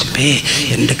ആകാംക്ഷയോടെ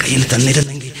എൻ്റെ കയ്യിൽ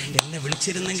തന്നിരുന്നെങ്കിൽ, എന്നെ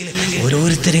വിളിച്ചിരുന്നെങ്കിൽ.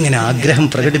 ഓരോരുത്തരിങ്ങനെ ആഗ്രഹം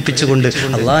പ്രകടിപ്പിച്ചുകൊണ്ട്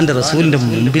അള്ളാഹിന്റെ റസൂലിന്റെ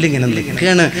മുമ്പിൽ ഇങ്ങനെ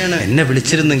നിൽക്കുകയാണ്. എന്നെ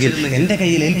വിളിച്ചിരുന്നെങ്കിൽ, എൻ്റെ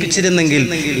കയ്യിൽ ഏൽപ്പിച്ചിരുന്നെങ്കിൽ.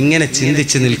 ഇങ്ങനെ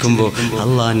ചിന്തിച്ച് നിൽക്കുമ്പോൾ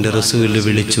അള്ളാഹിന്റെ റസൂൽ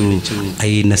വിളിച്ചു,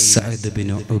 ഐന സഅദ് ബിൻ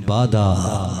ഉബാദ.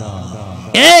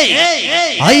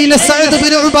 ഐന സഅദ്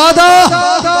ബിൻ ഉബാദ.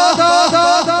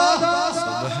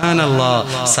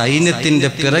 സൈന്യത്തിന്റെ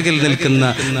പിറകിൽ നിൽക്കുന്ന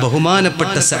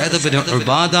ബഹുമാനപ്പെട്ട സഅദ് ബിൻ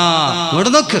ഉബാദ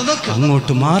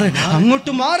അങ്ങോട്ട് മാറ്,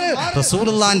 അങ്ങോട്ട് മാറ്.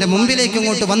 റസൂലുള്ളാഹിന്റെ മുമ്പിലേക്ക്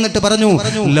ഇങ്ങോട്ട് വന്നിട്ട് പറഞ്ഞു,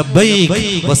 ലബ്ബൈക്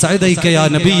വസഅദൈക യാ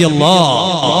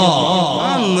നബിയല്ലാഹ്.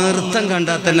 ആ നൃത്തം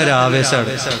കണ്ടാൽ തന്നെ ഒരു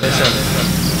ആവേശമാണ്.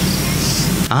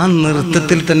 ആ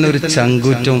നൃത്തത്തിൽ തന്നെ ഒരു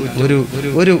ചങ്കൂറ്റം,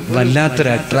 ഒരു വല്ലാത്തൊരു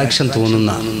അട്രാക്ഷൻ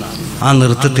തോന്നുന്ന ആ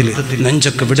നൃത്തത്തിൽ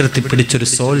നെഞ്ചൊക്കെ വിടർത്തി പിടിച്ചൊരു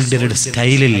സോൾഡിയറുടെ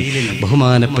സ്റ്റൈലിൽ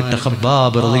ബഹുമാനപ്പെട്ട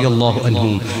ഖബ്ബാബ് റളിയല്ലാഹു അൻഹു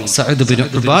സഅദ് ബിൻ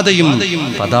ഉബാദയും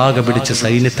പതാക പിടിച്ച്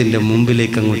സൈന്യത്തിന്റെ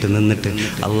മുമ്പിലേക്ക് അങ്ങോട്ട് നിന്നിട്ട്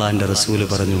അള്ളാഹിന്റെ റസൂല്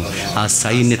പറഞ്ഞു, ആ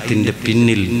സൈന്യത്തിന്റെ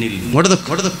പിന്നിൽ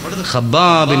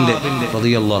ഖബ്ബാബിന്റെ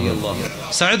റളിയല്ലാഹു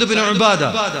സഅദ് ബിൻ ഉബാദ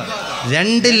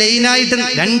രണ്ട് ലൈനായിട്ട്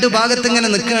രണ്ട് ഭാഗത്ത് ഇങ്ങനെ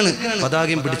നിൽക്കുകയാണ്,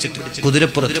 പതാകയും പിടിച്ചിട്ട്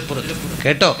കുതിരപ്പുറത്ത്.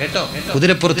 കേട്ടോ,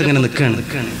 കുതിരപ്പുറത്ത് ഇങ്ങനെ നിൽക്കുകയാണ്.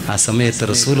 ആ സമയത്ത്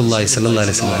റസൂലുള്ളാഹി സ്വല്ലല്ലാഹു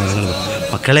അലൈഹി വസല്ലം,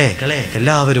 മക്കളെ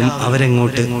എല്ലാവരും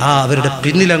അവരെങ്ങോട്ട് അവരുടെ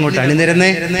പിന്നിൽ അങ്ങോട്ട് അണിനിരന്നേ.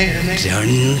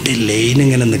 രണ്ട് ലൈൻ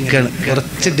ഇങ്ങനെ നിൽക്കുകയാണ്,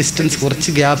 കുറച്ച് ഡിസ്റ്റൻസ്, കുറച്ച്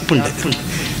ഗ്യാപ്പ് ഉണ്ട്.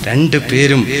 രണ്ടു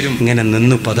പേരും ഇങ്ങനെ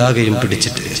നിന്നു പതാകയും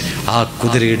പിടിച്ചിട്ട് ആ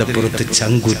കുതിരയുടെ പുറത്ത്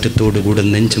ചങ്കൂറ്റത്തോടുകൂടെ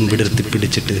നെഞ്ചും വിടർത്തി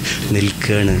പിടിച്ചിട്ട്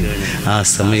നിൽക്കുകയാണ്. ആ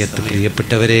സമയത്ത്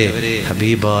പ്രിയപ്പെട്ടവരെ,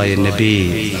 ഹബീബായ നബി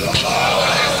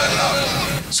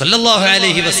സല്ലല്ലാഹു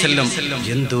അലൈഹി വസല്ലം,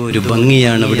 എന്തോ ഒരു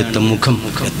ഭംഗിയാണ് അവിടുത്തെ മുഖം.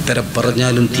 എത്ര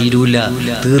പറഞ്ഞാലും തീരൂല,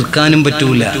 തീർക്കാനും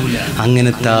പറ്റൂല.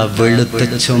 അങ്ങനത്തെ ആ വെളുത്ത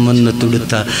ചുമന്ന്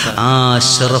തുടുത്ത ആ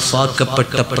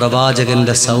ശറഫാക്കപ്പെട്ട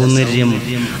പ്രവാചകന്റെ സൗന്ദര്യം,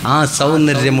 ആ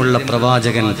സൗന്ദര്യമുള്ള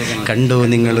പ്രവാചകൻ കണ്ടോ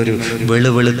നിങ്ങളൊരു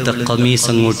വെളുവെളുത്ത ഖമീസ്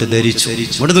അങ്ങോട്ട് ധരിച്ചു.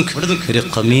 ഒരു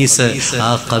ഖമീസ്, ആ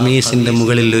ഖമീസിന്റെ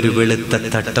മുകളിൽ ഒരു വെളുത്ത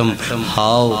തട്ടം.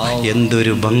 ഹാവ്,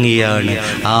 എന്തൊരു ഭംഗിയാണ്!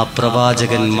 ആ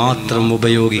പ്രവാചകൻ മാത്രം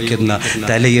ഉപയോഗിക്കുന്ന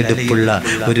തലയെടുപ്പുള്ള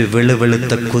ഒരു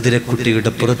വെളുവെളുത്ത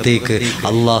കുതിരക്കുട്ടിയുടെ പുറത്തേക്ക്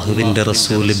അള്ളാഹുവിന്റെ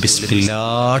റസൂല്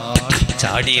ബിസ്മില്ലാഹ്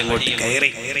ചാടി അങ്ങോട്ട്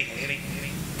കയറി.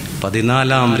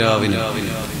 14-ാം രാവിന്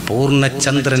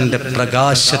പൂർണ്ണചന്ദ്രന്റെ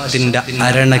പ്രകാശത്തിന്റെ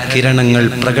അരണകിരണങ്ങൾ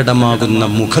പ്രകടമാകുന്ന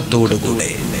മുഖത്തോടുകൂടെ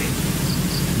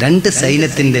രണ്ട്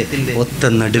സൈന്യത്തിന്റെ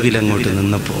ഒത്ത നടുവിലങ്ങോട്ട്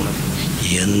നിന്നപ്പോൾ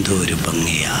എന്തോ ഒരു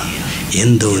ഭംഗിയാ,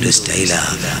 എന്തോ ഒരു സ്റ്റൈലാ.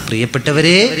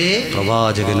 പ്രിയപ്പെട്ടവരെ,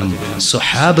 പ്രവാചകനും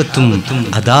സ്വഹാബത്തും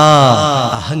അതാ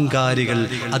അഹങ്കാരികൾ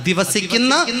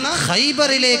അധിവസിക്കുന്ന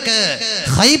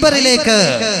ഖൈബറിലേക്ക്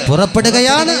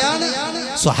പുറപ്പെടുകയാണ്.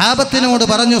 സ്വഹാബത്തിനോട്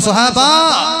പറഞ്ഞു, സ്വഹാബാ,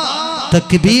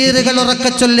 തക്ബീറുകൾ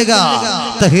ഉറക്കെ ചൊല്ലുക,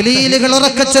 തഹ്ലീലുകൾ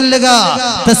ഉറക്കെ ചൊല്ലുക,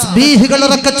 തസ്ബീഹുകൾ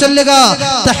ഉറക്കെ ചൊല്ലുക,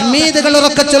 തഹ്മീദുകൾ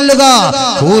ഉറക്കെ ചൊല്ലുക.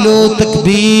 ഖൂലൂ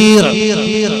തക്ബീർ,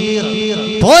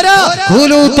 പോരാ,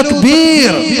 ഖൂലൂ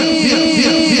തക്ബീർ.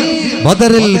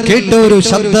 ബദറിൽ കേട്ടൊരു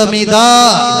ശബ്ദമിതാ,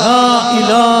 ലാ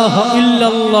ഇലാഹ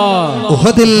ഇല്ലല്ലാഹ്.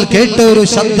 ഉഹദിൽ കേട്ടൊരു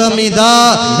ശബ്ദമിതാ,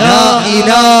 ലാ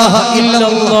ഇലാഹ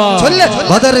ഇല്ലല്ലാഹ്. ചൊല്ല്,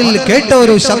 ബദറിൽ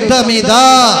കേട്ടൊരു ശബ്ദമിതാ,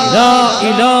 ലാ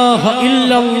ഇലാഹ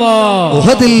ഇല്ലല്ലാഹ്.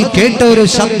 ഉഹദിൽ കേട്ടൊരു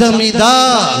ശബ്ദമിതാ,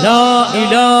 ലാ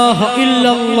ഇലാഹ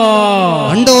ഇല്ലല്ലാഹ്.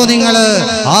 കണ്ടോ നിങ്ങള്,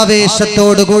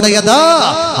 ആവേശത്തോടുകൂടിയതാ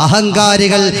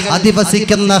അഹങ്കാരികൾ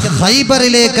അധിവസിക്കുന്ന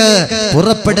ഖൈബറിലേക്ക്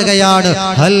പുറപ്പെടുകയാണ്.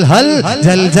 ഹൽ ഹൽ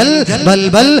ജൽ ജൽ ബൽ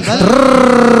ബൽ.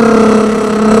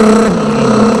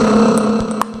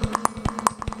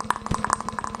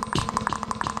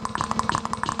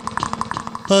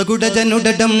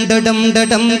 അകുടജനുടടം ഡടം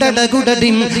ഡടം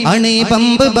ഡടകുടടിം അണി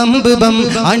ബമ്പ് ബമ്പ് ബം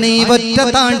അണി ഒറ്റ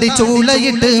താണ്ടി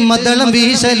ചൂളയിട്ട് മദളം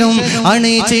വീശലും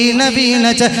അണി ചീണ വീണ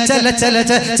ചല ചല ചല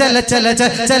ചല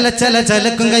ചല ചല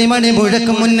ചലക്കും കൈമണി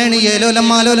മുഴക്കും മുന്നണിയേലോലം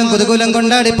മാലോലം കുതുകുലം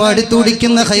കൊണ്ടാടി പാടി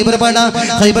തുടിക്കുന്ന ഖൈബർ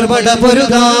പട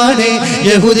പൊരുതാണേ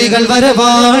യഹൂദികൾ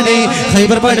വരവാണേ.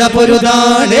 ഖൈബർ പട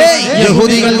പൊരുതാണേ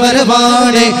യഹൂദികൾ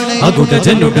വരവാണേ.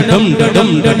 അകുടജനുടടം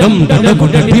ഡടം ഡടം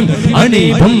ഡടകുടടിം അണി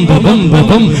ബമ്പ് ബമ്പ്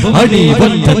ബം അണി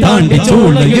ഒറ്റ താണ്ടി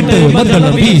ചൂളയിട്ട്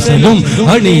മദളം വീശലും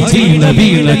അണി ചീണ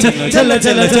വീണ ചല ചല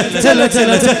ചല ചല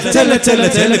ചല ചല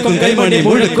ചലക്കും കൈമണി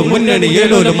മുഴക്കും മുന്നണി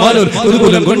ഏലോലും മാലോൽ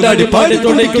കുതുകുലം കൊണ്ടാടി പാടി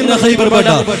തുടിക്കുന്ന ഖൈബർ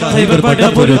പട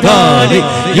പൊരുതാണേ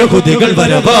യഹൂദികൾ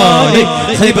വരവാണേ.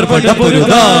 ഖൈബർ പട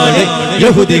പൊരുതാണേ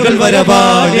യഹൂദികൾ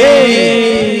വരവാണേ.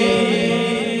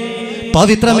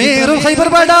 പവിത്രമേറും ഖൈബർ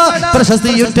പട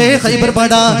പ്രശസ്തിയുറ്റേ ഖൈബർ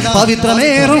പട,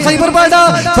 പവിത്രമേറും ഖൈബർ പട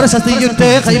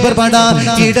പ്രശസ്തിയുറ്റേ ഖൈബർ പട.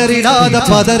 ഇടറിടാതെ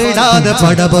പതറിടാതെ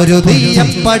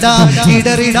പടപൊരുതിയപ്പട,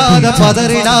 ഇടറിടാതെ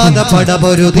പതറിടാതെ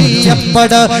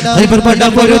പടപൊരുതിയപ്പട. ഖൈബർ പട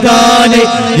പൊരുതാണേ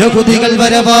യഹൂദികൾ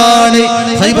വരവാണേ.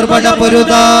 ഖൈബർ പട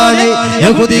പൊരുതാണേ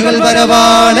യഹൂദികൾ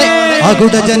വരവാണേ.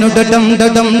 അകുടജനുടം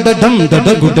ഡടം ഡടം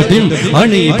ഡടകുടടിം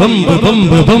അണി ബംബ്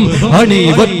ബംബ് ബം അണി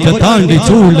വറ്റ താണ്ടി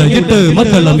ചൂളയിട്ട്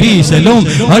മദ്ദളം വീശലും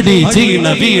അടി ചീണ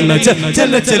വീണ ചല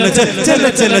ചല ചല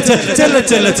ചല ചല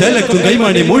ചല ചലക്കും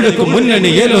കൈമണി മുഴക്കും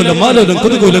മുന്നണി ഏലോലം മാലോലം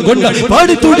കുതുകൂലം കൊണ്ട്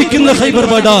പാടി തുടിക്കുന്ന ഖൈബർ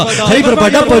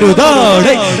പട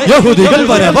പൊരുതാടെ യഹൂദികൾ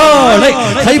വരവാടെ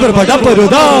ഖൈബർ പട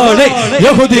പൊരുതാടെ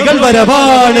യഹൂദികൾ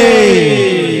വരവാടെ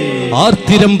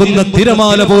ആർത്തിരമ്പുന്ന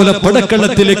തിരമാല പോലെ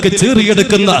പടക്കളത്തിലേക്ക്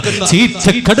ചീറിയെടുക്കുന്ന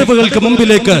ചീച്ചക്കടവുകൾക്ക്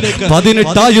മുമ്പിലേക്ക്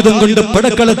 18 ആയുധം കൊണ്ട്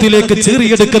പടക്കളത്തിലേക്ക്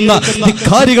ചീറിയെടുക്കുന്ന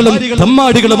ധിക്കാരികളും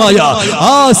തമ്മാടികളുമായ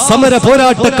ആ സമര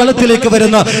പോരാട്ട കളത്തിലേക്ക്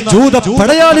വരുന്ന ജൂത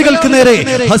പടയാളികൾക്ക് നേരെ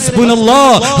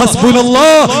ഹസ്ബുനല്ലാഹ്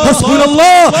ഹസ്ബുനല്ലാഹ്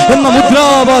ഹസ്ബുനല്ലാഹ് എന്ന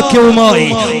മുദ്രാവാക്യവുമായി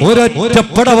ഒരൊറ്റ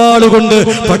പടവാളുകൊണ്ട്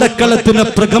പടക്കളത്തിന്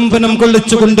പ്രകമ്പനം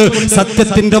കൊള്ളിച്ചുകൊണ്ട്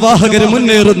സത്യത്തിന്റെ വാഹകര്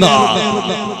മുന്നേറുന്ന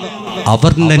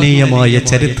അവർണ്ണനീയമായ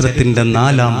ചരിത്രത്തിന്റെ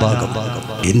 4ാം ഭാഗം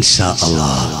ഇൻഷാ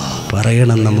അല്ലാഹ്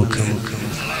പറയണം നമുക്ക്.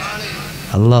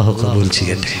 അല്ലാഹു ഖബൂൽ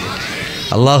ചെയ്യട്ടെ,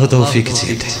 അല്ലാഹു തൗഫീഖ്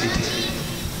ചെയ്യട്ടെ.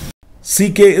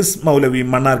 c.k.s മൗലവി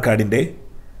മണ്ണാർക്കാടിന്റെ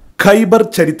ഖൈബർ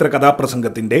ചരിത്ര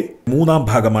കഥാപ്രസംഗത്തിന്റെ 3ാം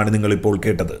ഭാഗമാണ് നിങ്ങളിപ്പോൾ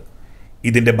കേട്ടത്.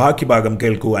 ഇതിന്റെ ബാക്കി ഭാഗം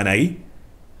കേൾക്കുവാനായി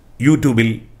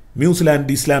യൂട്യൂബിൽ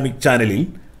ന്യൂസിലാൻഡ് ഇസ്ലാമിക് ചാനലിൽ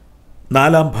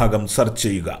 4ാം ഭാഗം സെർച്ച്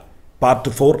ചെയ്യുക. പാർട്ട്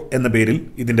 4 എന്ന പേരിൽ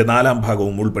ഇതിൻ്റെ 4ാം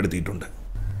ഭാഗവും ഉൾപ്പെടുത്തിയിട്ടുണ്ട്.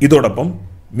 ഇതോടൊപ്പം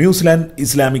ന്യൂസിലാൻഡ്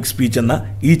ഇസ്ലാമിക് സ്പീച്ച് എന്ന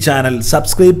ഈ ചാനൽ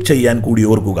സബ്സ്ക്രൈബ് ചെയ്യാൻ കൂടി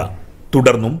ഓർക്കുക.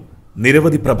 തുടർന്നും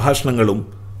നിരവധി പ്രഭാഷണങ്ങളും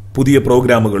പുതിയ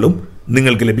പ്രോഗ്രാമുകളും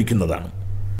നിങ്ങൾക്ക് ലഭിക്കുന്നതാണ്.